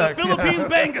 no, correct. Philippine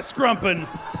banga scrumping.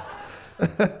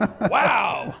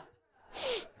 Wow.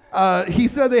 He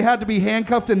said they had to be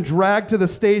handcuffed and dragged to the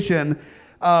station,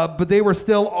 but they were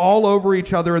still all over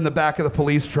each other in the back of the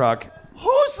police truck.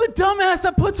 Who's the dumbass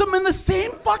that puts them in the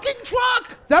same fucking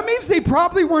truck? That means they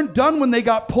probably weren't done when they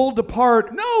got pulled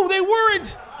apart. No, they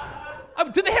weren't.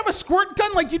 Did they have a squirt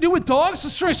gun like you do with dogs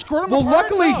to try to squirt them Well,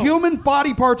 apart? luckily, No. human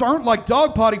body parts aren't like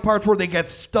dog body parts where they get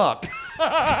stuck.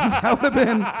 That would have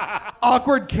been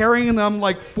awkward carrying them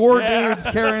like four dudes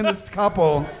carrying this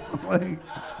couple. Like,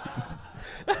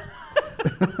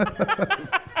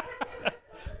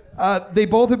 they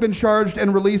both have been charged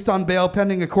and released on bail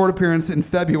pending a court appearance in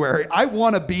February. I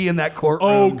want to be in that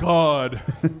courtroom. Oh, God.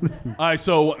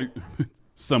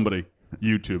 Somebody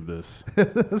YouTube this.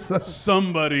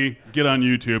 Somebody get on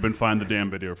YouTube and find the damn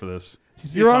video for this.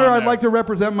 Your It's Honor, on I'd there. like to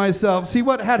represent myself. See,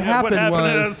 what had happened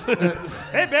was... is,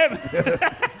 hey, babe.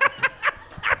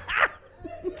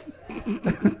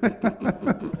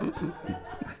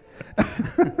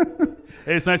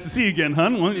 Hey, it's nice to see you again,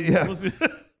 hun. Yeah.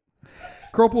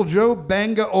 Corporal Joe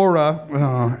Banga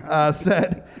Ora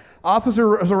said,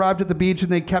 officers arrived at the beach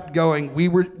and they kept going.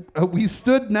 We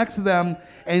stood next to them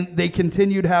and they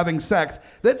continued having sex.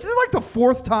 This is like the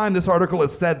fourth time this article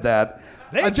has said that.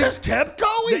 They just kept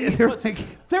going.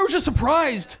 They were just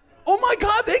surprised. Oh my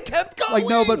God, they kept going. Like,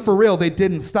 no, but for real, they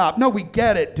didn't stop. No, we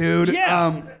get it, dude.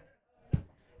 Yeah.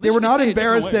 They were should not say it different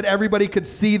embarrassed that ways. everybody could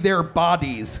see their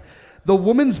bodies. The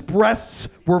woman's breasts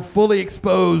were fully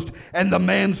exposed and the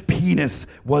man's penis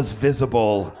was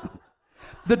visible.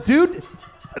 The dude,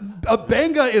 a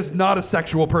banga is not a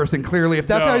sexual person, clearly. If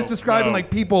that's how he's describing,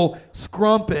 like, people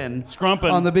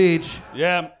scrumping on the beach.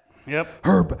 Yeah. Yep.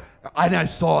 And I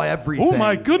saw everything. Oh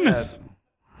my goodness.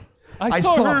 I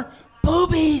saw her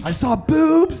Boobies. I saw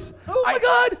boobs. Oh my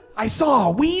God. I saw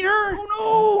a wiener.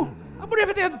 Oh no.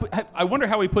 I wonder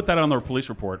how he put that on their police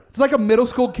report. It's like a middle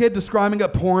school kid describing a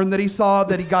porn that he saw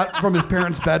that he got from his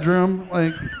parents' bedroom.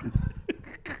 Like,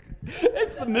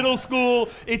 It's the middle school.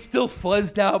 It's still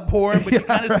fuzzed out porn, but you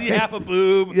kind of see half a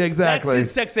boob. Yeah, exactly. That's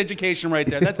his sex education right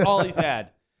there. That's all he's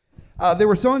had. they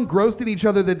were so engrossed in each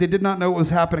other that they did not know what was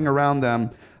happening around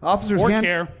them. Officers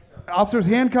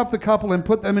handcuffed the couple and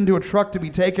put them into a truck to be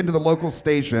taken to the local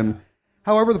station.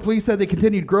 However, the police said they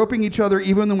continued groping each other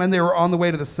even when they were on the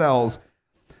way to the cells.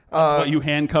 That's why you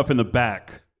handcuff in the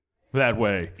back that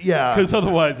way. Yeah. Because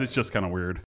otherwise it's just kind of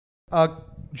weird.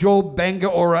 Joel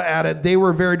Bangaora added, they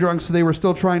were very drunk, so they were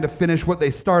still trying to finish what they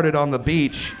started on the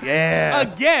beach. Yeah.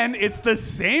 Again, it's the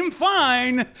same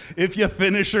fine if you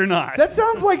finish or not. That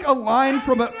sounds like a line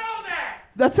from a...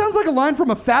 That sounds like a line from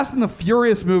a Fast and the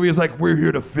Furious movie. It's like, we're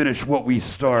here to finish what we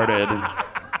started.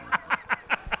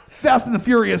 Fast and the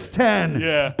Furious 10.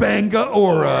 Yeah.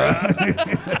 Bangaora.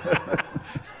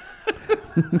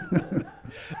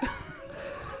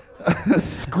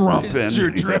 Scrumpin'.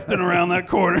 You're drifting around that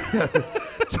corner.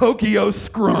 Tokyo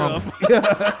Scrump.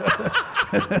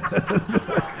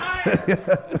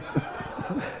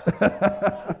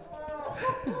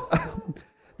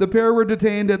 The pair were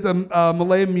detained at the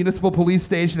Malay Municipal Police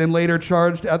Station and later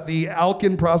charged at the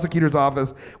Alkin prosecutor's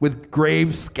office with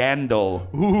grave scandal.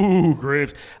 Ooh,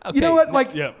 Graves. Okay. You know what?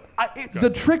 Like, yeah.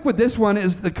 The trick with this one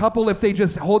is the couple, if they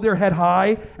just hold their head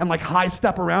high and like high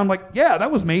step around, like, yeah, that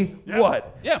was me. Yeah.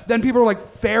 What? Yeah. Then people are like,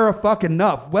 fair fucking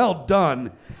enough. Well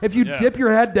done. If you dip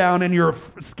your head down and you're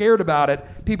scared about it,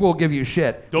 people will give you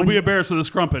shit. Don't be embarrassed of the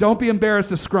scrumping. Don't be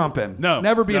embarrassed of scrumping. No.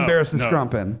 Never be No. embarrassed of No.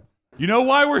 scrumping. You know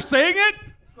why we're saying it?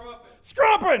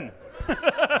 Scrumping.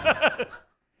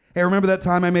 Hey, remember that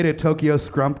time I made a Tokyo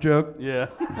Scrump joke? Yeah.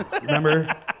 Remember?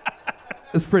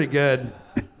 It's pretty good.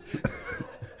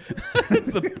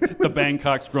 the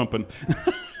Bangkok scrumping.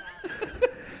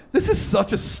 This is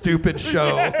such a stupid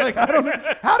show. Like, I don't.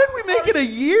 How did we make it a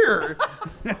year?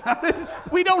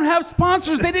 We don't have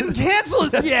sponsors. They didn't cancel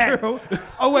us yet. True.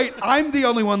 Oh wait, I'm the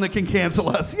only one that can cancel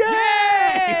us.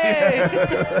 Yay!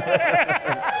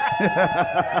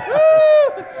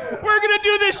 We're gonna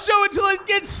do this show until it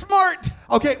gets smart.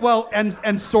 Okay, well,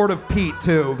 and sort of Pete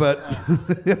too, but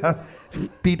yeah.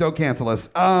 Pete, don't cancel us.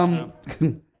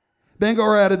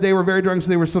 Bangor added they were very drunk, so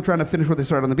they were still trying to finish what they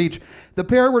started on the beach. The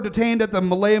pair were detained at the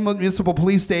Malay Municipal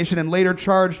Police Station and later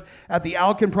charged at the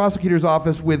Alkin prosecutor's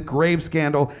office with grave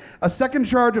scandal. A second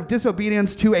charge of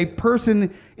disobedience to a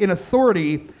person in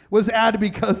authority was added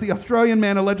because the Australian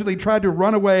man allegedly tried to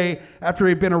run away after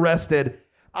he'd been arrested.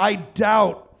 I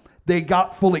doubt they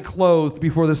got fully clothed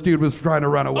before this dude was trying to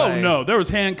run away. Oh no, there was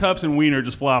handcuffs and wiener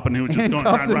just flopping. He was just going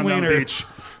Handcuffs trying to and run down the wiener. beach.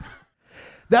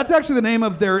 That's actually the name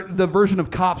of the version of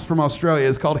Cops from Australia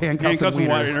is called Handcuffs and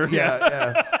Wieners. Wiener.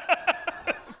 Yeah.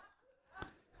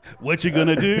 What you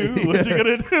gonna do? What you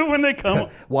gonna do when they come?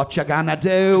 What you gonna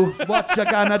do? What you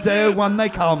gonna do when they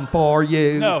come for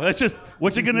you? No, that's just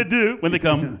what you gonna do when they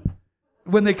come.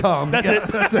 When they come. That's Yeah, it.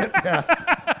 That's it. Yeah.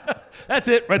 That's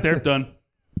it, right there, done.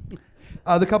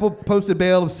 The couple posted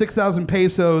bail of 6,000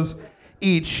 pesos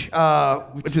each,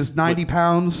 which is 90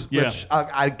 pounds. Yeah. Which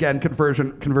again,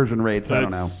 conversion rates. I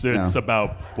don't know. It's Yeah.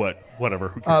 about whatever.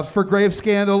 Who cares? For grave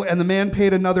scandal, and the man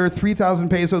paid another 3,000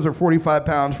 pesos or 45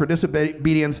 pounds for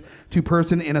disobedience to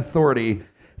person in authority.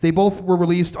 They both were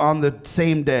released on the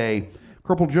same day.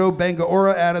 Corporal Joe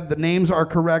Bangaora added the names are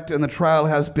correct and the trial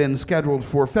has been scheduled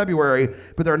for February,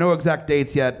 but there are no exact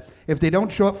dates yet. If they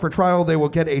don't show up for trial, they will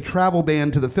get a travel ban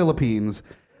to the Philippines.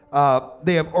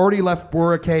 They have already left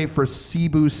Boracay for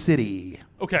Cebu City.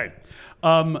 Okay.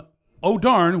 Oh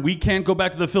darn, we can't go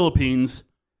back to the Philippines.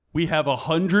 We have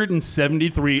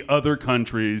 173 other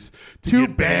countries To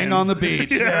get bang banned. on the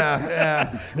beach. Yes.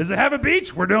 Yeah. Does it have a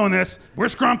beach? We're doing this. We're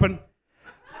scrumping.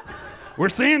 We're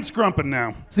saying scrumping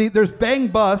now. See, there's Bang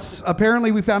Bus.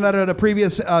 Apparently, we found out at a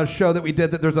previous show that we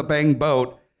did that there's a Bang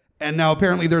Boat, and now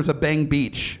apparently there's a Bang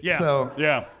Beach. Yeah. So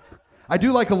yeah. I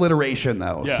do like alliteration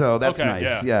though, Yeah. so that's Okay,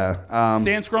 nice. yeah. Yeah.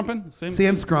 Sand scrumping? Same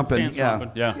Sand scrumping. Sand Yeah.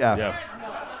 scrumping. Yeah. Yeah.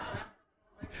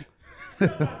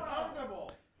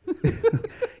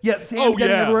 Yeah, sand Oh,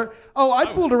 getting yeah. everywhere. Oh, I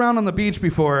fooled around on the beach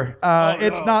before.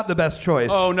 It's no. not the best choice.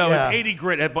 Oh no, Yeah. it's 80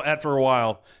 grit after a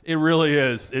while. It really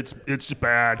is. It's just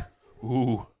bad.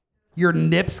 Ooh. Your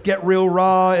nips get real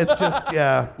raw. It's just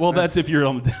yeah. Well, that's if you're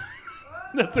on.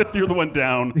 That's if you're the one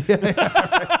down.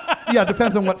 Yeah, it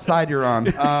depends on what side you're on.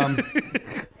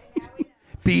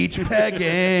 Beach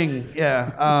pegging.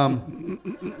 Yeah.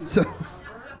 So. All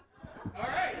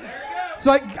right, there you go.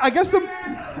 So I guess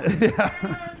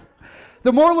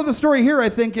the moral of the story here, I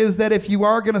think, is that if you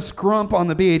are going to scrump on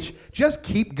the beach, just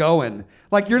keep going.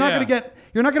 Like you're not going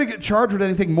to get charged with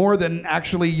anything more than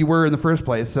actually you were in the first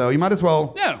place. So you might as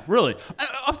well. Yeah, really.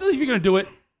 Also, if you're going to do it,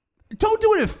 don't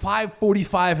do it at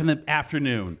 5:45 in the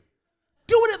afternoon.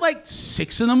 Do it at like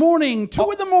 6 in the morning,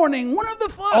 2 in the morning, whatever the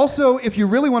fuck. Also, if you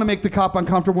really want to make the cop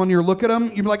uncomfortable when you look at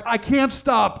him, you're like, I can't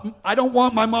stop. I don't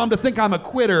want my mom to think I'm a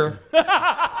quitter.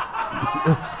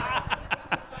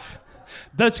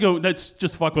 Let's go. Let's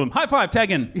just fuck with him. High five,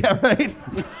 tag in. Yeah, right?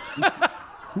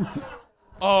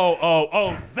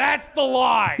 Oh, that's the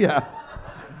line. Yeah.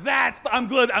 I'm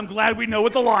glad we know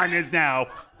what the line is now.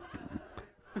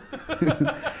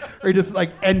 Or just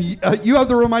like, and you have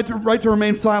the right to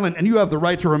remain silent, and you have the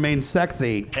right to remain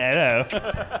sexy. Hello.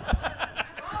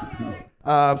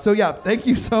 So yeah, thank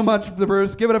you so much for the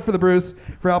Bruce. Give it up for the Bruce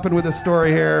for helping with this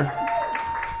story here.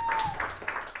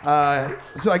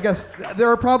 So I guess there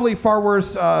are probably far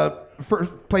worse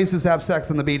places to have sex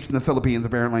on the beach in the Philippines,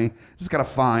 apparently. Just got a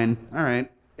fine. All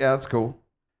right. Yeah, that's cool.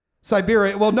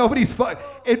 Siberia. Well, nobody's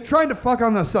trying to fuck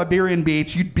on the Siberian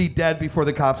beach. You'd be dead before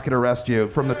the cops could arrest you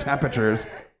from the temperatures.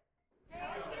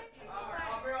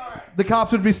 The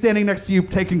cops would be standing next to you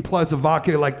taking plugs of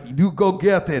vodka like, you go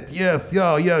get it. Yes,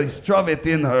 yeah, shove it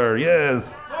in her. Yes.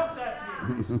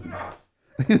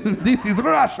 This is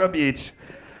Russia, bitch.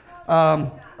 All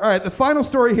right, the final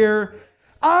story here.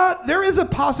 There is a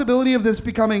possibility of this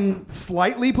becoming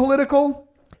slightly political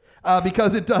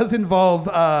because it does involve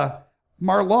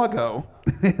Mar-a-Lago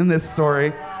in this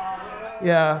story.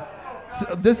 Yeah.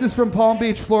 So this is from Palm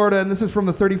Beach, Florida, and this is from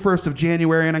the 31st of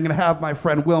January, and I'm going to have my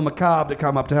friend Will McCobb to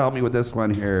come up to help me with this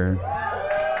one here.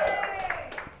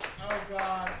 Oh,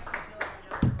 God.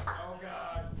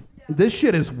 This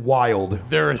shit is wild.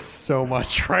 There is so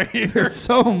much right here. There's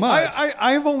so much.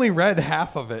 I've only read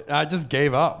half of it. I just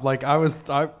gave up. Like I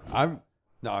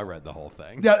read the whole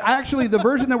thing. Yeah, actually, the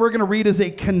version that we're going to read is a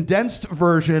condensed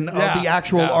version of the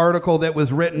actual article that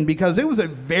was written because it was a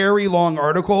very long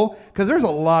article because there's a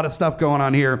lot of stuff going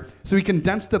on here. So we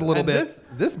condensed it a little bit.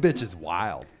 This bitch is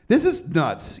wild. This is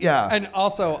nuts. Yeah. And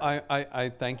also,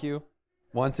 I thank you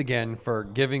once again for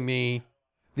giving me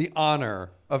the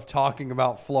honor of talking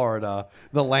about Florida,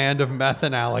 the land of meth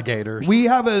and alligators. We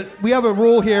have a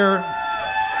rule here.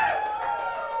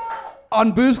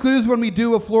 On Booze Clues, when we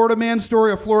do a Florida man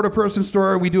story, a Florida person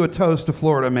story, we do a toast to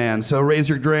Florida man. So raise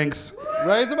your drinks.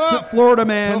 Raise them up. Florida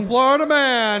man. To Florida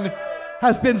man.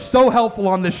 Has been so helpful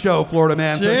on this show, Florida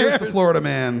man. Cheers. So here's the Florida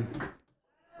man.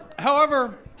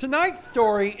 However, tonight's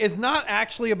story is not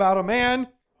actually about a man,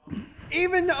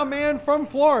 even a man from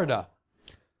Florida.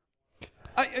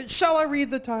 Shall I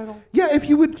read the title? Yeah, if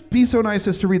you would be so nice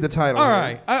as to read the title. All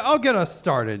right, I'll get us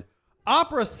started.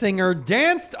 Opera singer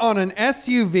danced on an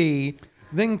SUV,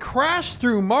 then crashed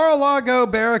through Mar-a-Lago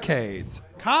barricades.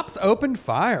 Cops opened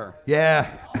fire. Yeah.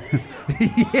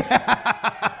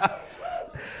 Yeah.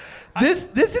 This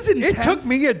is intense. It took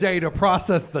me a day to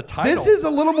process the title. This is a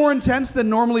little more intense than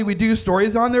normally we do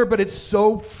stories on there, but it's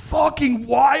so fucking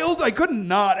wild. I could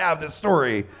not have this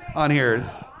story on here.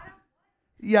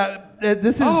 Yeah,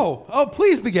 this is... Oh,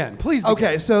 please begin. Please begin.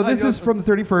 Okay, so this is from the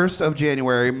 31st of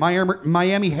January.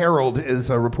 Miami Herald is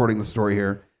reporting the story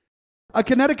here. A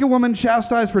Connecticut woman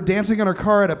chastised for dancing in her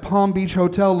car at a Palm Beach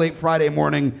hotel late Friday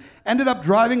morning ended up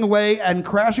driving away and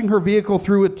crashing her vehicle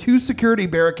through 2 security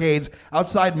barricades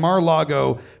outside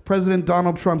Mar-a-Lago, President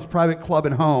Donald Trump's private club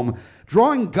and home,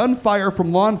 drawing gunfire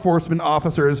from law enforcement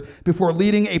officers before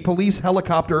leading a police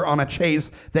helicopter on a chase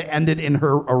that ended in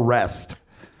her arrest.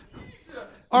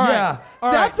 All right. Yeah,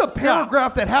 all that's right, a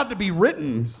paragraph that had to be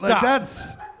written. Stop. Like,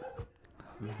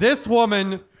 This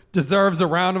woman deserves a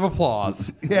round of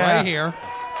applause right here.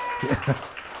 Yeah.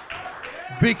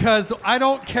 Because I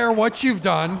don't care what you've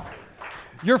done.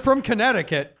 You're from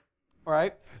Connecticut, all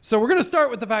right? So we're going to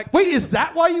start with the fact... Wait, is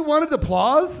that why you wanted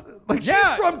applause? Like,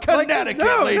 yeah, she's from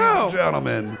Connecticut, ladies and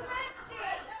gentlemen.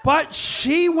 But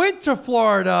she went to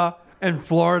Florida, and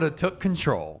Florida took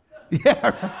control.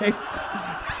 Yeah, right.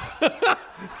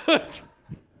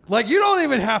 Like, you don't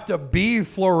even have to be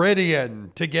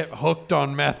Floridian to get hooked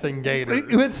on meth and gators.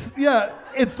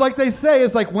 It's like they say,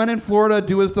 it's like when in Florida,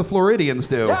 do as the Floridians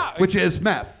do, Yeah, which is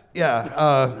meth.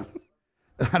 Yeah.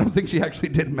 I don't think she actually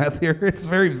did meth here. It's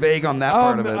very vague on that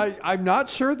part of it. I'm not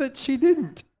sure that she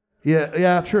didn't.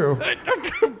 Yeah, true.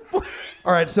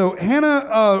 All right, so Hannah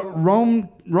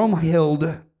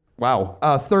Romhild,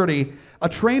 30, a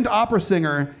trained opera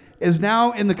singer, is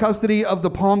now in the custody of the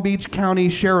Palm Beach County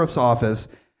Sheriff's Office.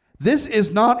 This is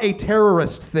not a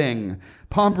terrorist thing,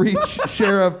 Palm Beach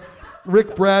Sheriff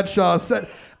Rick Bradshaw said.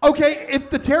 Okay, if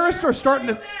the terrorists are starting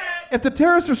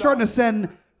to send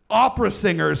opera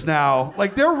singers now.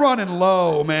 Like, they're running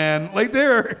low, man. Like,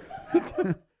 they're...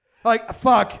 Like,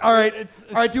 fuck. All right.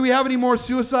 All right, do we have any more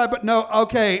suicide? But no,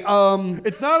 okay.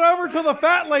 It's not over till the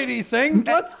fat lady sings.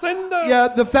 Let's send the... Yeah,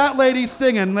 the fat lady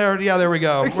singing. There we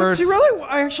go. Except she really...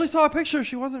 I actually saw a picture.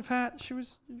 She wasn't fat. She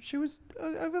was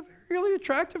a really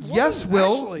attractive woman. Yes,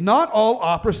 Will. Actually. Not all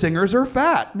opera singers are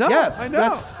fat. No, yes, I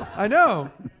know. I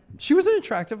know. She was an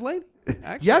attractive lady,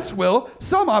 actually. Yes, Will.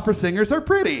 Some opera singers are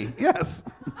pretty. Yes.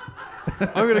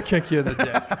 I'm going to kick you in the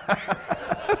dick.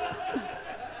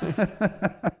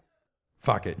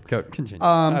 Fuck it. Go, continue.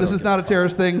 This is not a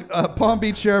terrorist thing. Palm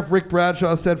Beach Sheriff Rick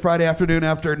Bradshaw said Friday afternoon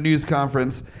after a news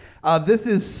conference, this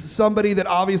is somebody that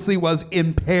obviously was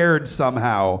impaired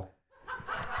somehow.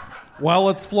 Well,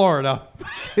 it's Florida.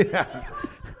 Yeah.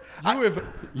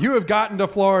 You have gotten to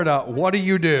Florida. What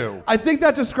do? I think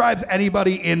that describes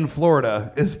anybody in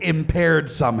Florida is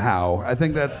impaired somehow. I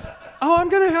think that's... Oh, I'm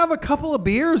going to have a couple of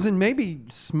beers and maybe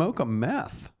smoke a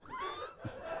meth.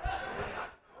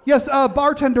 Yes,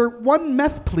 bartender, 1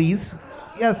 meth, please.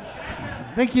 Yes.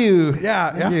 Thank you.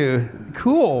 Yeah. Thank you.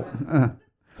 Cool.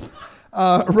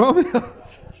 Romeo...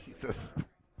 Jesus.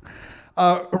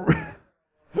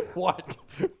 What?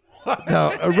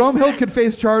 No, Rome Hill could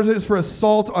face charges for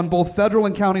assault on both federal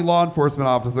and county law enforcement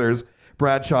officers,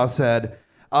 Bradshaw said.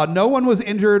 No one was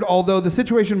injured, although the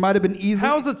situation might have been easy.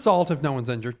 How's it assault if no one's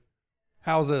injured?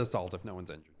 How's it assault if no one's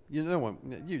injured? You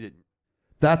didn't.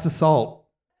 That's assault.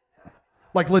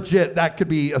 Like, legit, that could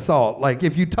be assault. Like,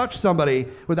 if you touch somebody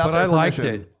without their liked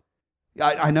permission. it.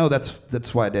 I know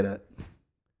that's why I did it.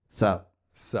 So.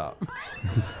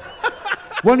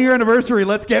 1 year anniversary,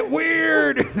 let's get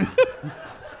weird.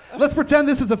 Let's pretend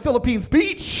this is a Philippines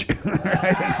beach.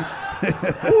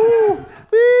 Woo,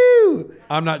 woo.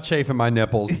 I'm not chafing my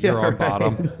nipples. You're on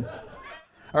bottom.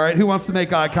 All right, who wants to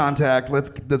make eye contact? Let's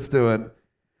do it.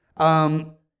 Let's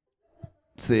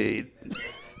see.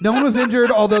 No one was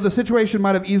injured, although the situation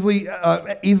might have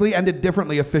easily ended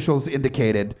differently, officials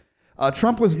indicated.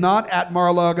 Trump was not at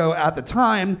Mar-a-Lago at the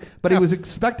time, but he was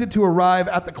expected to arrive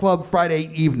at the club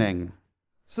Friday evening.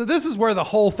 So this is where the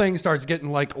whole thing starts getting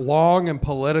like long and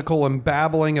political and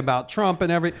babbling about Trump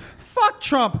and fuck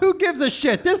Trump. Who gives a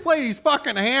shit? This lady's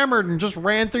fucking hammered and just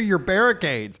ran through your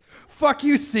barricades. Fuck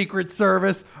you, Secret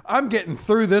Service. I'm getting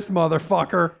through this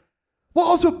motherfucker. Well,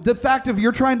 also the fact of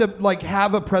you're trying to like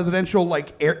have a presidential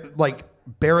like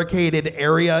barricaded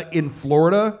area in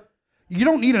Florida, you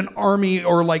don't need an army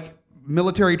or like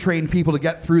military trained people to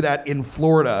get through that in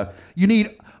Florida. You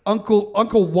need Uncle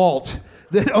Walt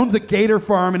that owns a gator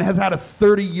farm and has had a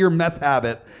 30-year meth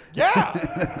habit.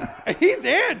 Yeah, he's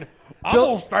in.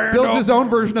 Builds his own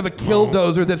version of a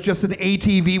killdozer that's just an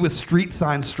ATV with street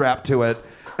signs strapped to it.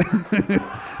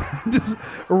 Just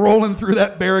rolling through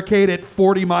that barricade at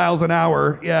 40 miles an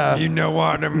hour. Yeah. You know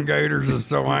why them gators are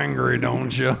so angry,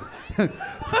 don't you?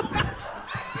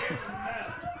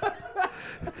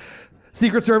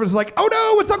 Secret Service is like, oh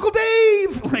no, it's Uncle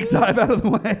Dave! Like, dive out of the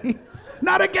way.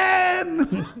 Not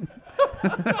again!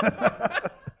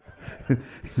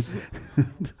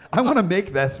 I want to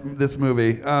make this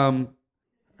movie.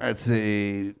 Let's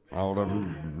see. All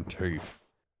them teeth.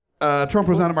 Trump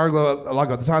was not at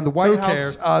Mar-a-Lago at the time. The White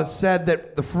cares? House said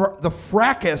that the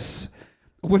fracas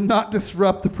would not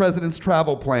disrupt the president's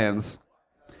travel plans.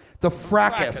 The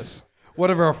fracas.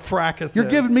 Whatever a fracas You're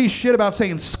is. giving me shit about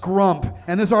saying scrump,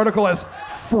 and this article has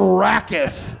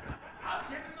fracas.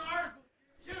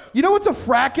 You know what's a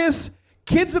fracas?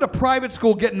 Kids at a private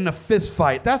school getting in a fist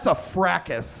fight. That's a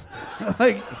fracas.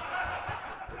 Like,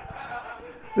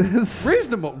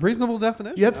 reasonable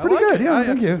definition. yeah, it's pretty good. Yeah,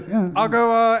 thank you. Yeah. I'll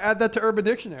go add that to Urban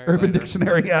Dictionary. Urban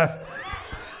Dictionary, yeah.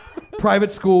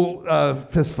 Private school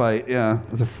fist fight, yeah.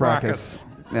 It's a fracas.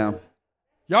 Yeah.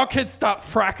 Y'all kids stop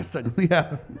fracasing.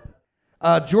 Yeah.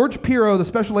 George Pirro, the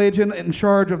special agent in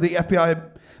charge of the FBI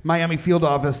Miami field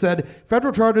office, said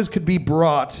federal charges could be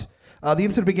brought. The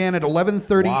incident began at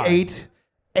 11:38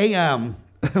 a.m.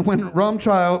 when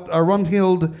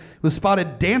Rumhild was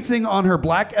spotted dancing on her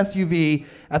black SUV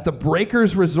at the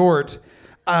Breakers Resort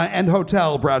and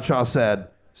Hotel, Bradshaw said.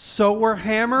 So we're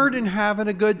hammered and having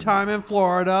a good time in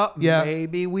Florida. Yeah.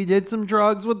 Maybe we did some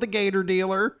drugs with the gator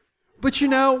dealer. But you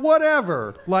know,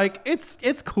 whatever. Like, it's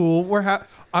cool.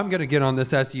 I'm going to get on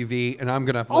this SUV and I'm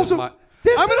going to... Also,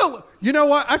 you know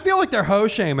what? I feel like they're hoe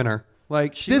shaming her.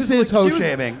 Like, This is hoe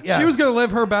shaming. Yeah. She was going to live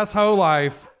her best hoe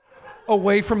life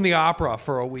away from the opera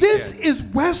for a weekend. This is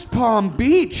West Palm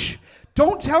Beach.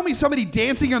 Don't tell me somebody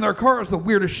dancing in their car is the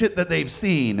weirdest shit that they've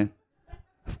seen.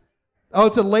 Oh,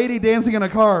 it's a lady dancing in a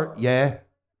car. Yeah.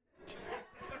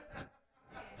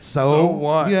 So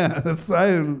what? Yeah.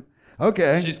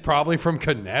 Okay. She's probably from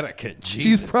Connecticut.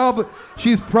 Jesus.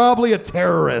 She's probably a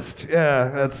terrorist. Yeah,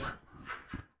 that's.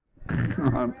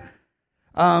 When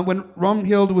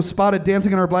Rumhild was spotted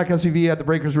dancing in her black SUV at the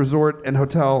Breakers Resort and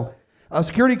Hotel,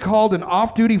 security called an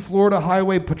off-duty Florida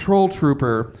Highway Patrol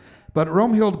trooper, but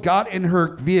Rumhild got in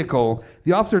her vehicle.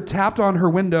 The officer tapped on her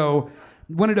window.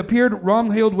 When it appeared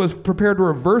Rumhild was prepared to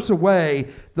reverse away,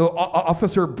 the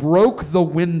officer broke the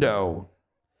window.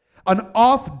 An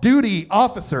off-duty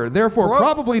officer, therefore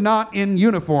probably not in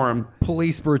uniform.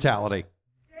 Police brutality.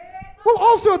 Well,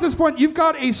 also at this point, you've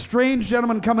got a strange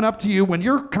gentleman coming up to you when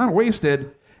you're kind of wasted,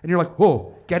 and you're like,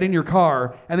 whoa, get in your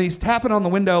car. And then he's tapping on the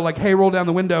window like, hey, roll down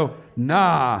the window.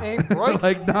 Nah. He breaks,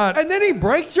 like, not. And then he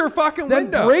breaks your fucking Then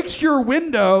window. breaks your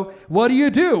window. What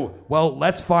do? Well,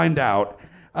 let's find out.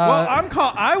 Well,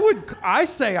 I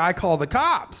say I call the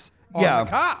cops. On Yeah. the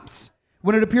cops.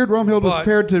 When it appeared Rumhild was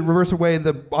prepared to reverse away,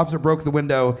 the officer broke the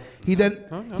window. He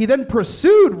then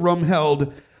pursued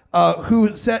Rumhild, who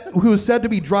is said to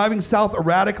be driving south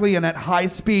erratically and at high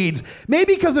speeds.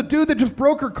 Maybe because a dude that just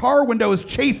broke her car window is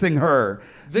chasing her.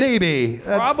 Maybe.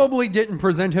 Probably didn't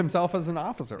present himself as an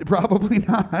officer. Probably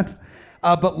not.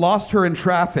 But lost her in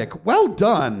traffic. Well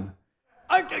done.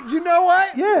 You know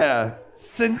what? Yeah.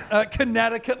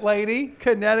 Connecticut lady.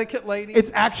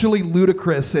 It's actually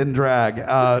ludicrous in drag.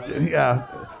 Yeah.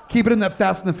 Keep it in that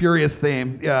Fast and the Furious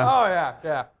theme. Yeah. Oh,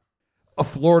 yeah. A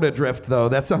Florida drift, though.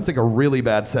 That sounds like a really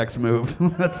bad sex move.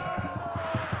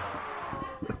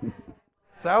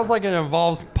 Sounds like it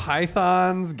involves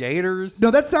pythons, gators.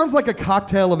 No, that sounds like a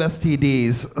cocktail of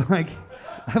STDs. Like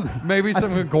maybe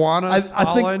some iguanas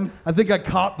fallen. I think I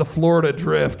caught the Florida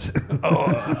drift.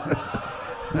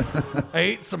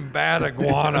 Ate some bad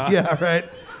iguana. Yeah, right.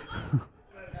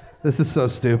 This is so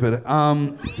stupid.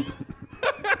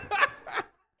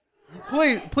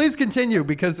 Please continue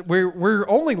because we're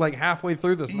only like halfway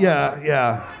through this. Nonsense.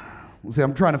 Yeah. See,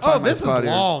 I'm trying to find. This is spot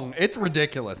here. long. It's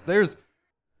ridiculous. There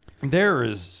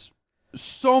is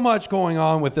so much going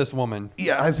on with this woman.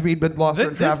 Yeah, high speed, but lost her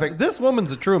in traffic. This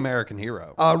woman's a true American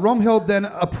hero. Rumhild then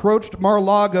approached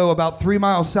Mar-a-Lago about 3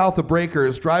 miles south of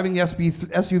Breakers, driving the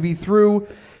SUV through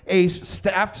a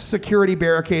staffed security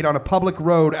barricade on a public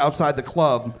road outside the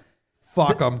club.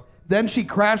 Fuck them. Then she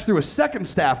crashed through a second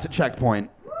staffed checkpoint.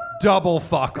 Double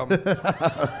fuck them.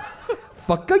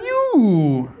 Fuck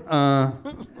you.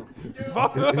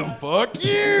 Fuck you. Fuck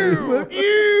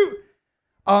you.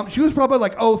 She was probably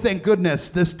like, oh, thank goodness,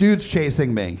 this dude's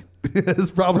chasing me.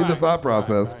 Is probably the thought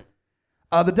process.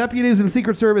 Right. The deputies and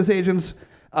Secret Service agents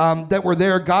that were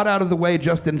there got out of the way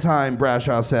just in time,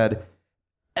 Brashaw said.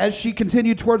 As she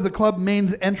continued towards the club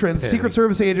main entrance, Secret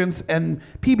Service agents and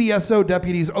PBSO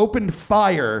deputies opened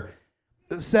fire,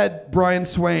 said Brian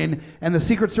Swain, and the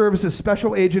Secret Service's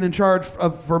special agent in charge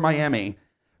for Miami.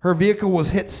 Her vehicle was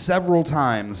hit several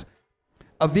times.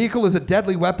 A vehicle is a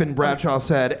deadly weapon, Bradshaw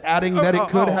said, adding that it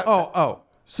could have...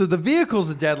 So the vehicle's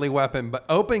a deadly weapon, but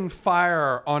opening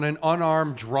fire on an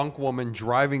unarmed drunk woman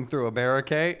driving through a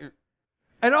barricade...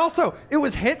 And also, it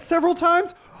was hit several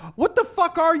times? What the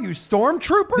fuck are you,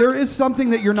 stormtroopers? There is something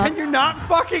that you're not... Can you not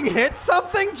fucking hit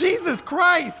something? Jesus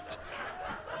Christ!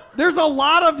 There's a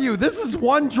lot of you. This is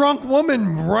one drunk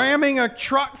woman ramming a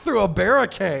truck through a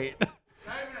barricade.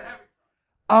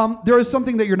 There is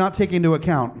something that you're not taking into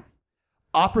account.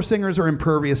 Opera singers are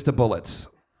impervious to bullets.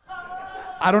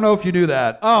 I don't know if you knew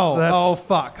that. Oh,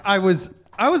 fuck. I was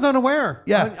unaware.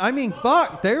 Yeah. I mean,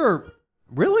 fuck. They're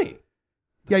really...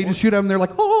 Yeah, you just shoot them and they're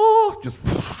like, oh, just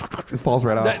it falls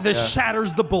right off. This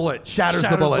shatters the bullet. Shatters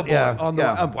the bullet. Yeah.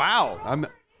 Wow.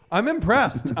 I'm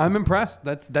impressed. I'm impressed.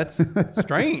 That's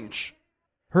strange.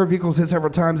 Her vehicle's hit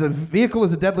several times. A vehicle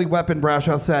is a deadly weapon,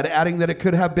 Brashaw said, adding that it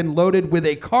could have been loaded with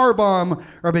a car bomb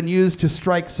or been used to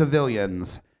strike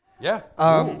civilians. Yeah.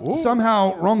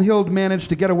 Somehow, Rumhild managed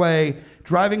to get away,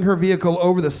 driving her vehicle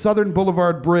over the Southern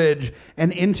Boulevard Bridge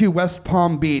and into West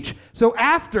Palm Beach. So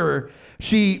after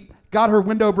she got her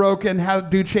window broken, had a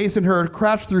dude chasing her,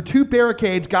 crashed through 2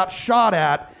 barricades, got shot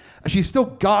at, she still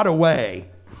got away.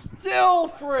 Still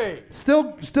free.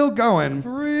 Still going.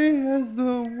 Free as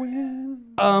the wind.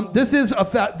 This is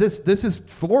this is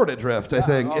Florida Drift, I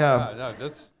think. No,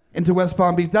 into West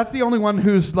Palm Beach. That's the only one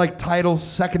whose like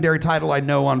secondary title I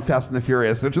know on Fast and the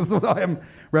Furious, which is what I'm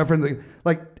referencing.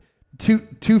 Like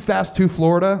Too Fast, Too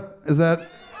Florida. Is that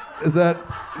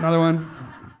another one?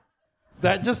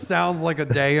 That just sounds like a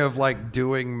day of like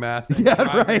doing meth and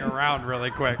driving around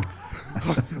really quick.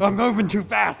 I'm moving too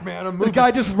fast, man. I'm moving. The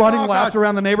guy just running laps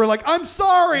around the neighborhood like, I'm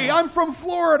sorry, I'm from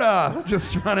Florida.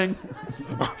 Just running.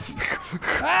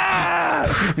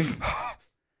 Ah!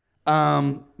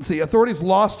 See, authorities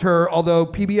lost her, although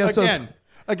PBS...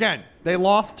 Again, They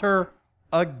lost her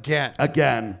again.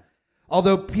 Again.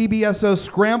 Although PBSO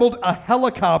scrambled a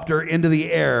helicopter into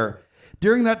the air.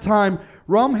 During that time,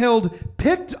 Rumhild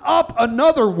picked up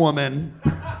another woman.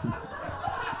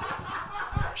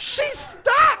 She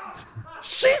stopped.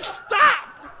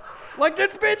 Like,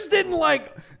 this bitch didn't,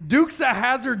 like, Dukes of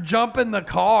Hazzard jump in the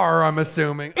car, I'm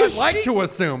assuming. I'd like to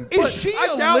assume. Is but she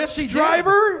I a doubt Lyft she did.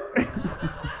 driver?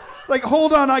 Like,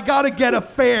 hold on, I gotta get a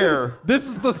fare. This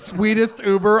is the sweetest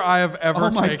Uber I have ever Oh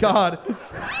my taken. God.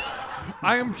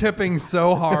 I am tipping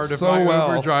so hard if So my well.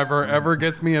 Uber driver ever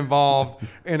gets me involved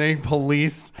in a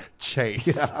police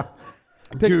chase.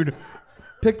 Dude,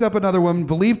 Picked up another woman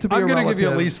believed to be I'm a going to give you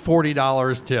at relative. least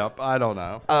 $40 tip. I don't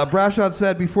know. Brashaw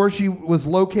said before she was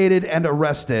located and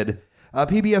arrested.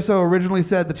 PBSO originally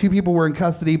said the two people were in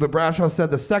custody, but Brashaw said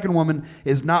the second woman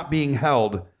is not being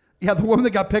held. Yeah, the woman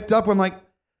that got picked up went like,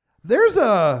 there's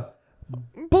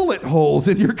bullet holes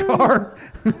in your car.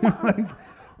 Like,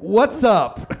 what's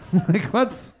up? Like,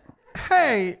 what's...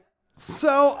 Hey,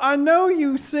 so I know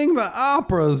you sing the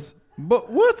operas, but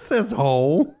what's this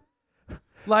hole?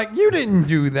 Like, you didn't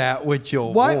do that with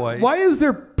your voice. Why is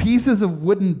there pieces of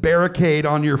wooden barricade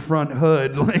on your front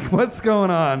hood? Like, what's going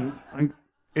on? Like,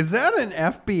 Is that an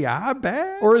FBI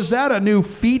badge? or is that a new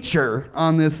feature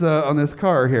on this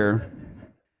car here?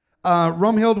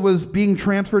 Rumhild was being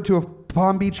transferred to a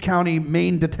Palm Beach County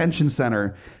Maine detention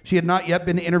center. She had not yet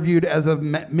been interviewed as of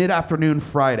mid-afternoon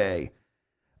Friday.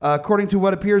 According to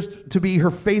what appears to be her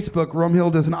Facebook,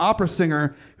 Rumhild is an opera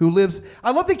singer who lives...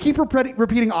 I love they keep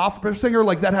repeating opera singer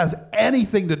like that has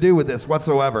anything to do with this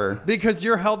whatsoever. Because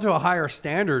you're held to a higher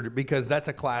standard because that's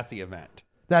a classy event.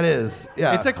 That is,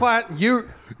 yeah. It's a class...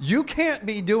 You can't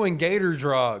be doing gator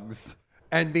drugs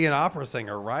and be an opera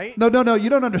singer, right? No, you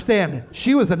don't understand.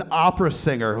 She was an opera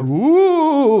singer.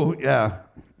 Ooh, yeah.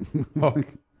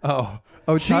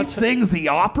 Oh, She sings the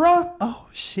opera?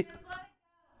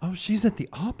 She's at the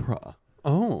opera.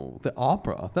 Oh, the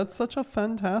opera. That's such a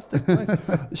fantastic place.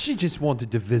 She just wanted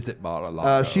to visit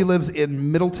Mar-a-Lago. She lives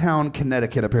in Middletown,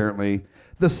 Connecticut, apparently.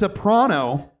 The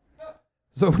soprano.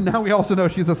 So now we also know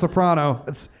she's a soprano.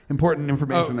 That's important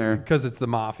information there. Because it's the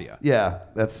mafia. Yeah,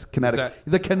 that's Connecticut.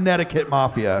 Is The Connecticut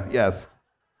Mafia, yes.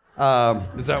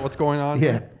 Is that what's going on?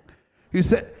 Yeah. Who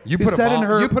said You who put said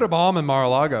a bomb in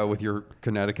Mar-a-Lago with your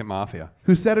Connecticut Mafia.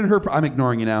 who said in her I'm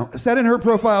ignoring you now. Said in her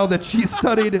profile that she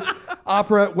studied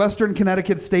opera at Western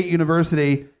Connecticut State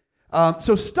University.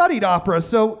 So studied opera.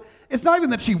 So it's not even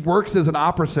that she works as an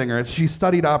opera singer. It's she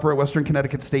studied opera at Western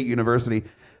Connecticut State University.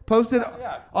 Posted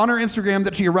on her Instagram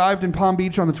that she arrived in Palm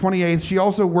Beach on the 28th. She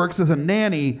also works as a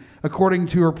nanny, according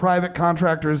to her private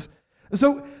contractors.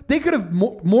 So they could have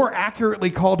more accurately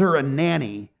called her a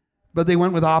nanny, but they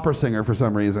went with opera singer for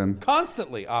some reason.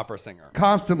 Constantly opera singer.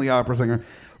 Constantly opera singer,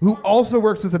 who also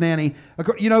works as a nanny.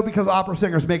 You know, because opera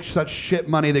singers make such shit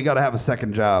money, they got to have a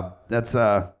second job. That's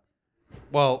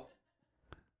Well,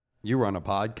 you run a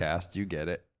podcast, you get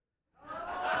it.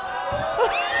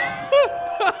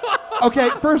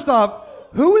 Okay, first off,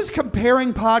 who is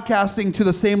comparing podcasting to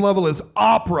the same level as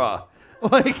opera?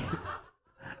 Like,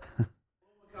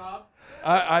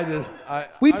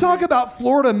 we talk about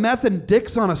Florida meth and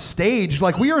dicks on a stage.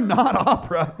 Like, we are not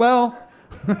opera. Well,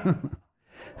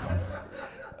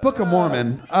 Book of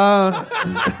Mormon. I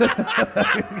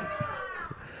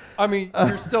mean,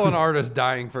 you're still an artist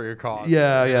dying for your cause.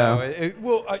 Yeah, you yeah.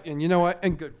 know? And you know what?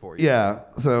 And good for you. Yeah,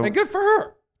 so And good for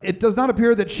her. it does not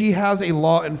appear that she has a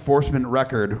law enforcement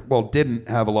record. Well, didn't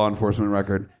have a law enforcement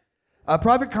record.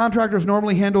 Private contractors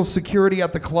normally handle security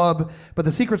at the club, but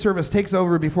the Secret Service takes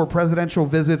over before presidential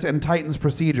visits and tightens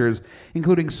procedures,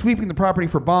 including sweeping the property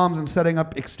for bombs and setting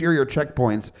up exterior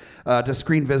checkpoints to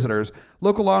screen visitors.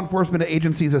 Local law enforcement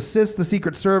agencies assist the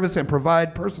Secret Service and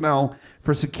provide personnel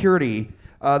for security.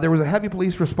 There was a heavy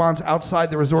police response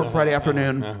outside the resort Friday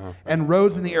afternoon, and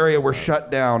roads in the area were shut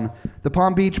down. The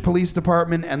Palm Beach Police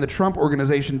Department and the Trump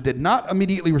Organization did not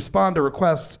immediately respond to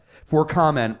requests for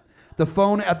comment. The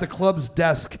phone at the club's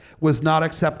desk was not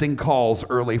accepting calls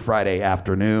early Friday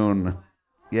afternoon.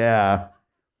 Yeah.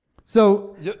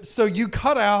 So you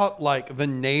cut out like the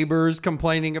neighbors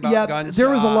complaining about gunshots. there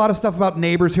was a lot of stuff about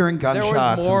neighbors hearing gunshots. There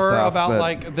was more and stuff, about but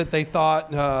like that they thought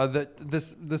that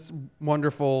this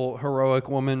wonderful heroic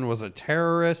woman was a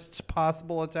terrorist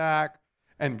possible attack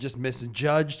and just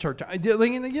misjudged her. You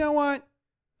know what?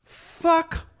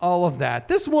 Fuck all of that.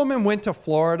 This woman went to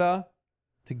Florida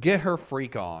to get her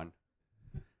freak on.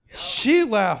 She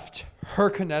left her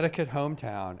Connecticut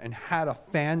hometown and had a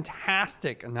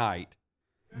fantastic night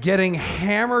getting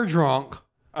hammer drunk,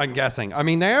 I'm guessing. I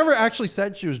mean, they never actually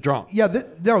said she was drunk. yeah,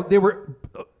 no, they were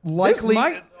likely.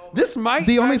 This might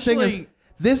the only actually thing is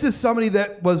This is somebody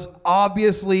that was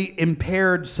obviously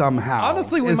impaired somehow.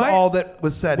 Honestly, we is might- all that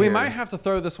was said We here. might have to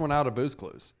throw this one out of Booze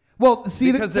Clues. Well,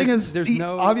 see, Because the thing there's- is, there's he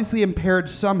no- obviously impaired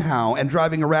somehow and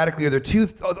driving erratically are the two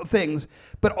things,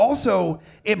 but also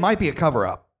it might be a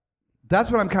cover-up. That's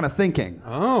what I'm kind of thinking.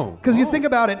 Oh. Because you think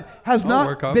about it, has we're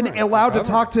not covering. been allowed We're to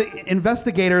talk to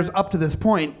investigators up to this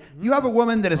point. You have a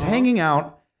woman that is hanging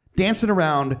out, dancing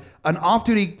around, an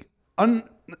off-duty,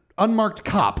 unmarked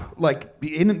cop, like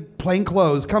in plain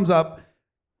clothes, comes up,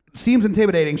 seems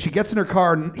intimidating. She gets in her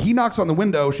car, and he knocks on the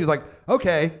window. She's like,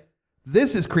 okay,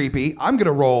 this is creepy. I'm going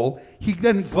to roll. He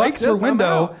then breaks her this, I'm window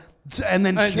out. and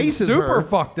then And chases super her.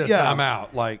 fuck this, Yeah. I'm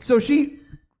out. Like, So she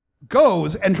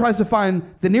goes and tries to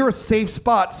find the nearest safe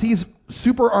spot, sees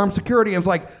super armed security, and is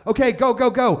like, okay, go, go,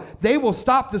 go. They will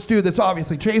stop this dude that's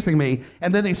obviously chasing me.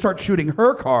 And then they start shooting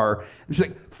her car. And she's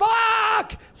like,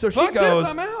 fuck! So she fuck goes,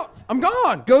 this, I'm out. I'm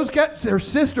gone. goes get her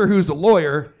sister, who's a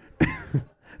lawyer.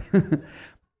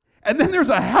 And then there's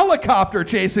a helicopter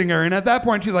chasing her. And at that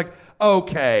point, she's like,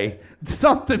 okay,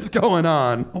 something's going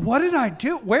on. What did I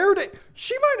do?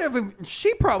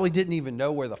 She probably didn't even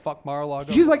know where the fuck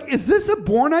Mar-a-Lago She's was. like, is this a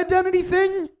Bourne Identity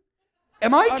thing?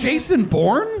 Am I Jason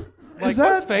Bourne? Like, Is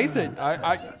that... let's face it.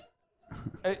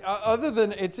 Other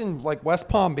than it's in like West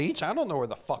Palm Beach, I don't know where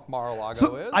the fuck Mar-a-Lago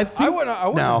So, is. I think-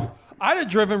 wouldn't. No. I'd have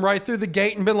driven right through the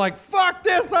gate and been like, "Fuck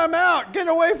this! I'm out! Get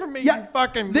away from me, you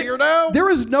fucking weirdo!" There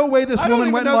is no way this I don't woman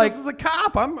even went know like, this is a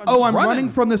cop. I'm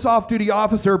running from this off-duty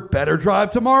officer. Better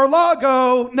drive to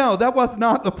Mar-a-Lago. No, that was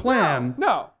not the plan.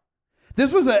 No.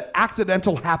 This was an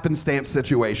accidental happenstance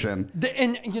situation.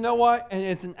 And you know what? And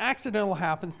it's an accidental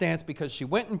happenstance because she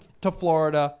went to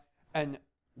Florida, and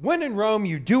when in Rome,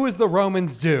 you do as the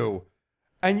Romans do.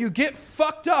 And you get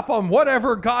fucked up on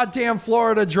whatever goddamn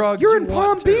Florida drugs You're you in want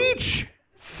Palm to. Beach.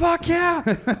 Fuck yeah.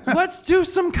 Let's do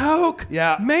some coke.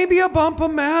 Yeah. Maybe a bump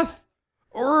of meth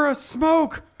or a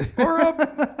smoke or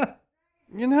a,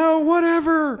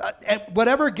 whatever.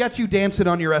 Whatever gets you dancing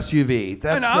on your SUV.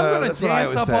 That's, And I'm going that's to what I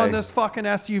dance always up say. on this fucking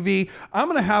SUV. I'm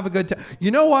going to have a good time. You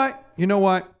know what?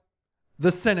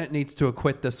 The Senate needs to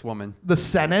acquit this woman. The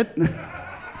Senate.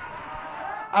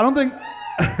 I don't think.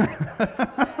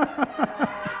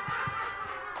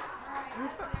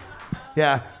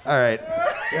 Yeah. All right.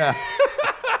 Yeah.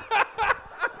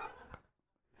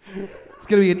 It's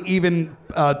gonna be an even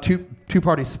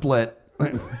two-party split.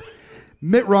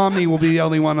 Mitt Romney will be the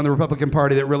only one on the Republican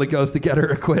Party that really goes to get her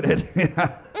acquitted.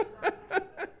 Yeah.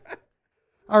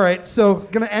 All right, so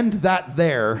gonna end that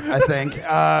there, I think.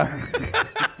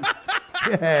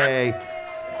 Yay.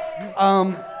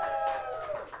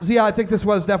 So yeah, I think this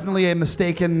was definitely a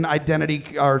mistaken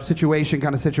identity or situation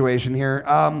kind of situation here.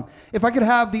 If I could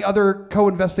have the other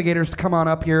co-investigators come on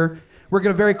up here, we're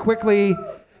going to very quickly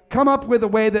come up with a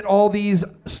way that all these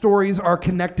stories are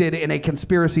connected in a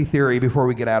conspiracy theory before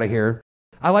we get out of here.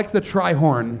 I like the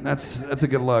tri-horn. That's a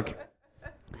good look.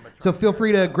 So feel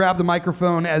free to grab the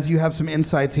microphone as you have some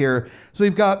insights here. So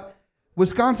we've got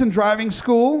Wisconsin Driving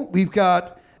School. We've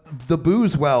got the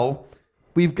Booze Well.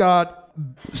 We've got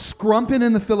Scrumpin'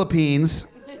 in the Philippines.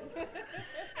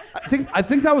 I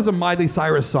think that was a Miley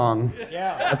Cyrus song.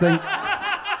 Yeah. I think.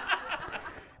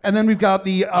 And then we've got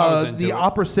the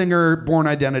opera singer Bourne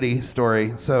Identity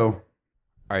story. So.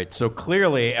 All right, so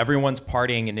clearly everyone's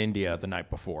partying in India the night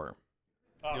before.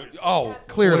 Oh,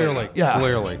 Clearly. Yeah.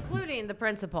 Clearly. Including the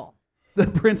principal. The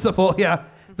principal, yeah.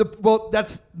 Well,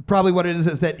 that's probably what it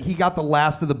is that he got the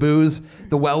last of the booze,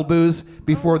 the well booze,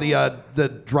 before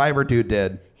the driver dude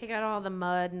did. He got all the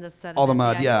mud and the sediment. All the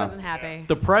mud, yeah. He wasn't happy.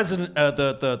 The president,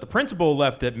 the principal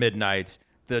left at midnight.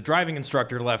 The driving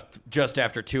instructor left just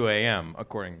after 2 a.m.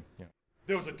 According. Yeah.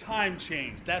 There was a time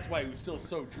change. That's why he was still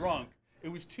so drunk. It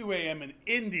was 2 a.m. in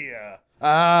India.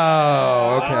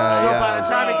 Oh, okay. So yeah. by the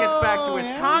time it gets back to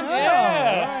Wisconsin,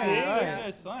 Yeah, see?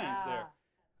 There's science there.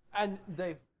 And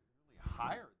they've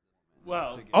hired.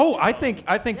 Well, Oh, I think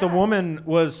the woman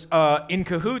was in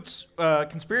cahoots,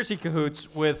 conspiracy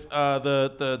cahoots with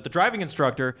the driving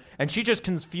instructor, and she just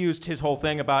confused his whole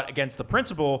thing about against the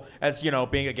principal as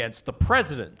being against the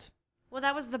president. Well,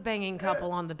 that was the banging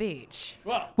couple on the beach.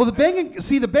 well, Well,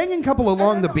 the banging couple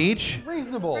along the beach.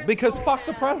 Reasonable, because fuck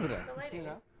the president.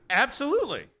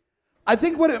 Absolutely. I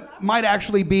think what it might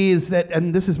actually be is that,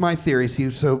 and this is my theory,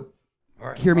 so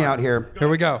hear me out here. Here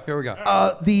we go.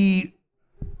 The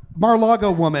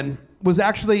Mar-a-Lago woman was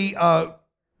actually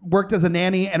worked as a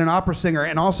nanny and an opera singer,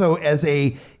 and also as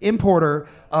a importer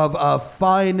of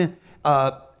fine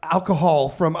alcohol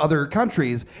from other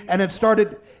countries, and it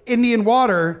started Indian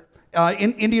water.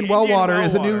 Indian well water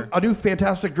is a new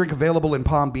fantastic drink available in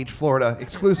Palm Beach, Florida,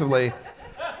 exclusively.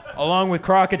 Along with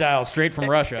crocodiles straight from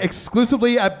Russia.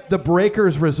 Exclusively at the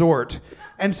Breakers Resort.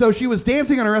 And so she was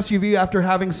dancing on her SUV after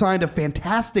having signed a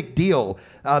fantastic deal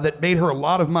that made her a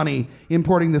lot of money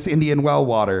importing this Indian well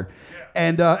water.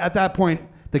 And at that point,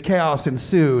 the chaos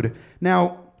ensued.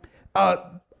 Now,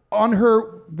 on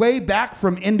her way back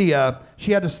from India,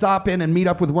 she had to stop in and meet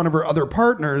up with one of her other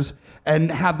partners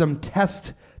and have them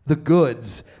test the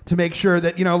goods to make sure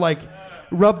that,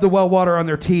 rub the well water on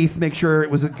their teeth, make sure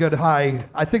it was a good high.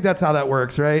 I think that's how that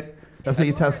works, right? That's how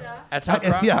you test. That's how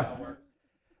crocodile yeah. works.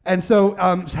 And so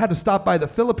had to stop by the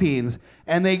Philippines,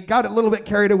 and they got a little bit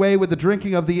carried away with the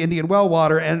drinking of the Indian well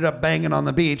water, ended up banging on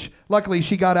the beach. Luckily,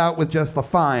 she got out with just the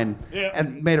fine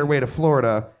and made her way to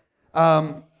Florida.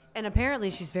 And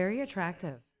apparently she's very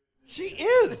attractive. She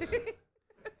is.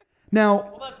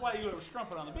 Now, Well, that's why you were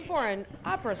strumping on the beach. For an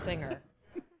opera singer.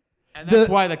 And that's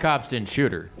why the cops didn't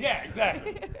shoot her. Yeah,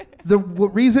 exactly. the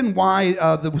reason why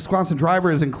the Wisconsin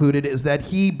driver is included is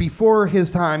that before his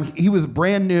time, he was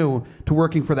brand new to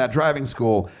working for that driving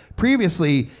school.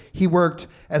 Previously, he worked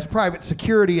as private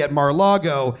security at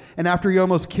Mar-a-Lago, and after he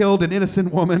almost killed an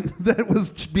innocent woman that was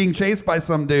being chased by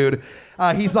some dude,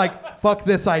 he's like, fuck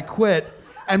this, I quit,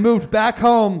 and moved back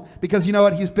home because, you know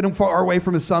what, he's been far away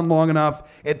from his son long enough.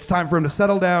 It's time for him to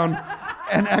settle down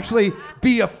and actually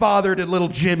be a father to little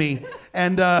Jimmy,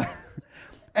 and got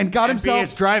himself... Be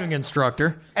his driving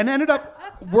instructor. And ended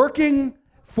up working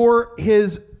for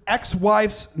his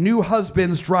ex-wife's new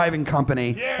husband's driving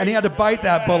company. And he had to bite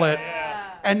that bullet.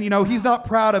 And, he's not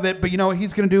proud of it, but,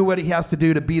 he's going to do what he has to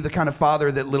do to be the kind of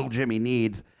father that little Jimmy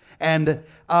needs. And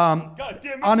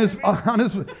on his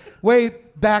way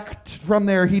back from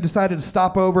there, he decided to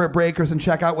stop over at Breakers and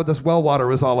check out what this well water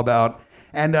was all about.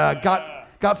 And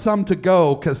got some to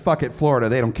go, because fuck it, Florida,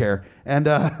 they don't care. And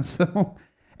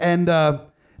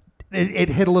it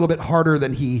hit a little bit harder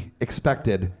than he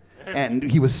expected. And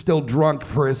he was still drunk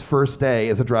for his first day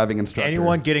as a driving instructor.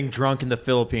 Anyone getting drunk in the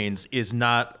Philippines is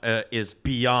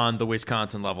beyond the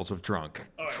Wisconsin levels of drunk.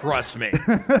 Trust me.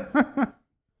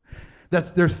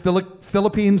 There's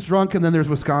Philippines drunk, and then there's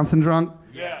Wisconsin drunk.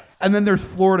 Yes. And then there's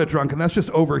Florida drunk, and that's just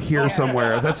over here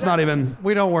somewhere. That's not even...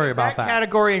 We don't worry about that.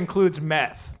 Category includes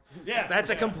meth. Yes. That's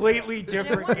a completely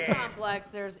different In one game. complex,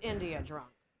 there's India drunk.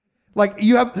 Like,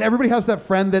 everybody has that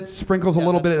friend that sprinkles a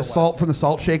little bit of salt from the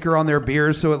salt shaker on their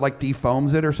beers so it,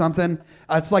 defoams it or something.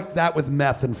 It's like that with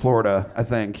meth in Florida, I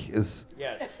think, is...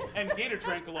 Yes. And gator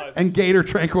tranquilizers. And gator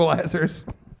tranquilizers.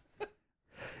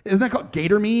 Isn't that called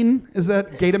Gatormine? Is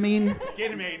that Gatamine?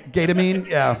 Gatorade. Gatamine?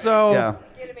 Yeah. So- yeah.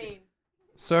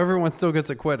 So everyone still gets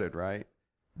acquitted, right?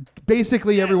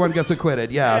 Basically, everyone gets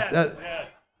acquitted. Yeah. Yes.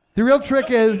 The real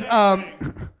trick is,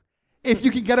 if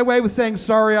you can get away with saying,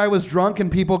 sorry, I was drunk,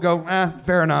 and people go,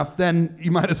 fair enough, then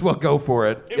you might as well go for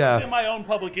it. It was in my own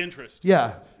public interest.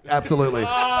 Yeah, absolutely.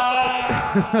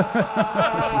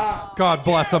 God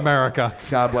bless America.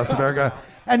 God bless America.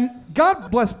 And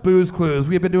God bless Booze Clues.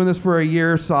 We have been doing this for a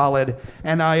year solid,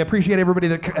 and I appreciate everybody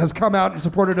that has come out and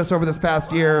supported us over this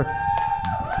past year.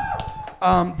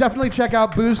 Definitely check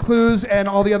out Booze Clues and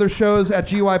all the other shows at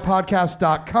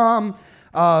GUIPodcast.com.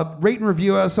 Rate and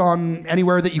review us on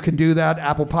anywhere that you can do that.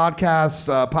 Apple Podcasts,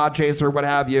 Podchaser, what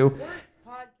have you.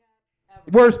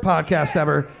 Worst podcast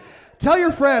ever. Tell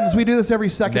your friends. We do this every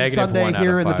second -1 Sunday out of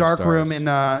here in the 5 dark stars. room in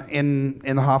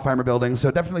the Hofheimer building.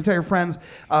 So definitely tell your friends.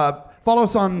 Follow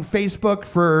us on Facebook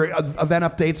for event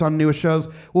updates on newest shows.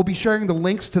 We'll be sharing the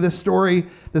links to this story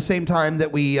the same time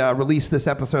that we release this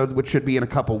episode, which should be in a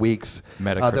couple weeks.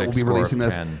 That Metacritic we'll be score of releasing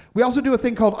this. 10. We also do a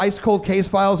thing called Ice Cold Case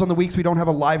Files on the weeks we don't have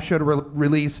a live show to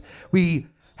release. We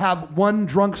have one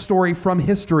drunk story from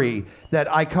history that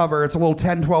I cover. It's a little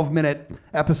 10, 12-minute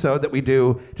episode that we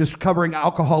do, just covering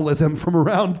alcoholism from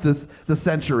around the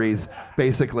centuries,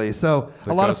 basically. So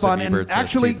The a lot of Ghost of fun and Ebert says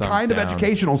actually 2 thumbs kind of down.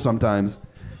 educational sometimes.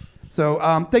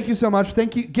 So thank you so much.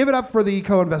 Thank you. Give it up for the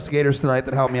co-investigators tonight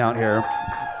that helped me out here.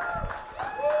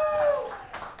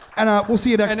 And we'll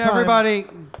see you next And time. everybody,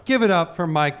 give it up for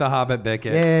Mike the Hobbit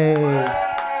Bickett. Yay.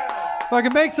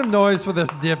 Fucking make some noise for this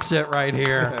dipshit right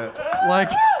here.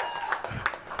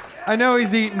 I know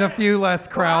he's eaten a few less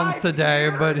crowns today,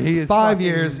 but he is 5 fucking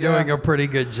years, doing yeah. a pretty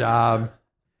good job.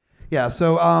 Yeah,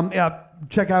 so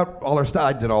check out all our stuff.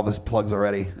 I did all this plugs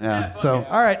already. Yeah. So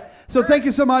all right. So thank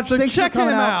you so much. So Thanks check for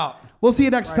coming him out. out. We'll see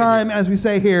you next time. As we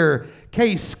say here,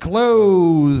 case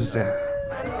closed. Shit.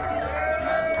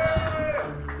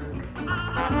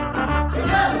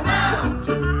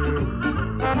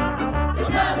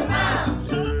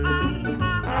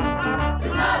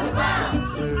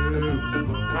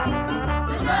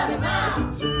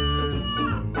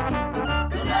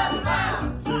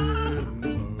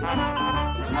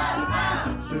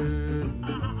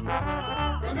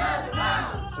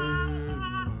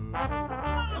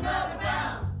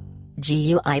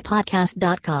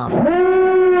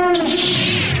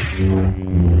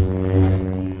 GUIPodcast.com.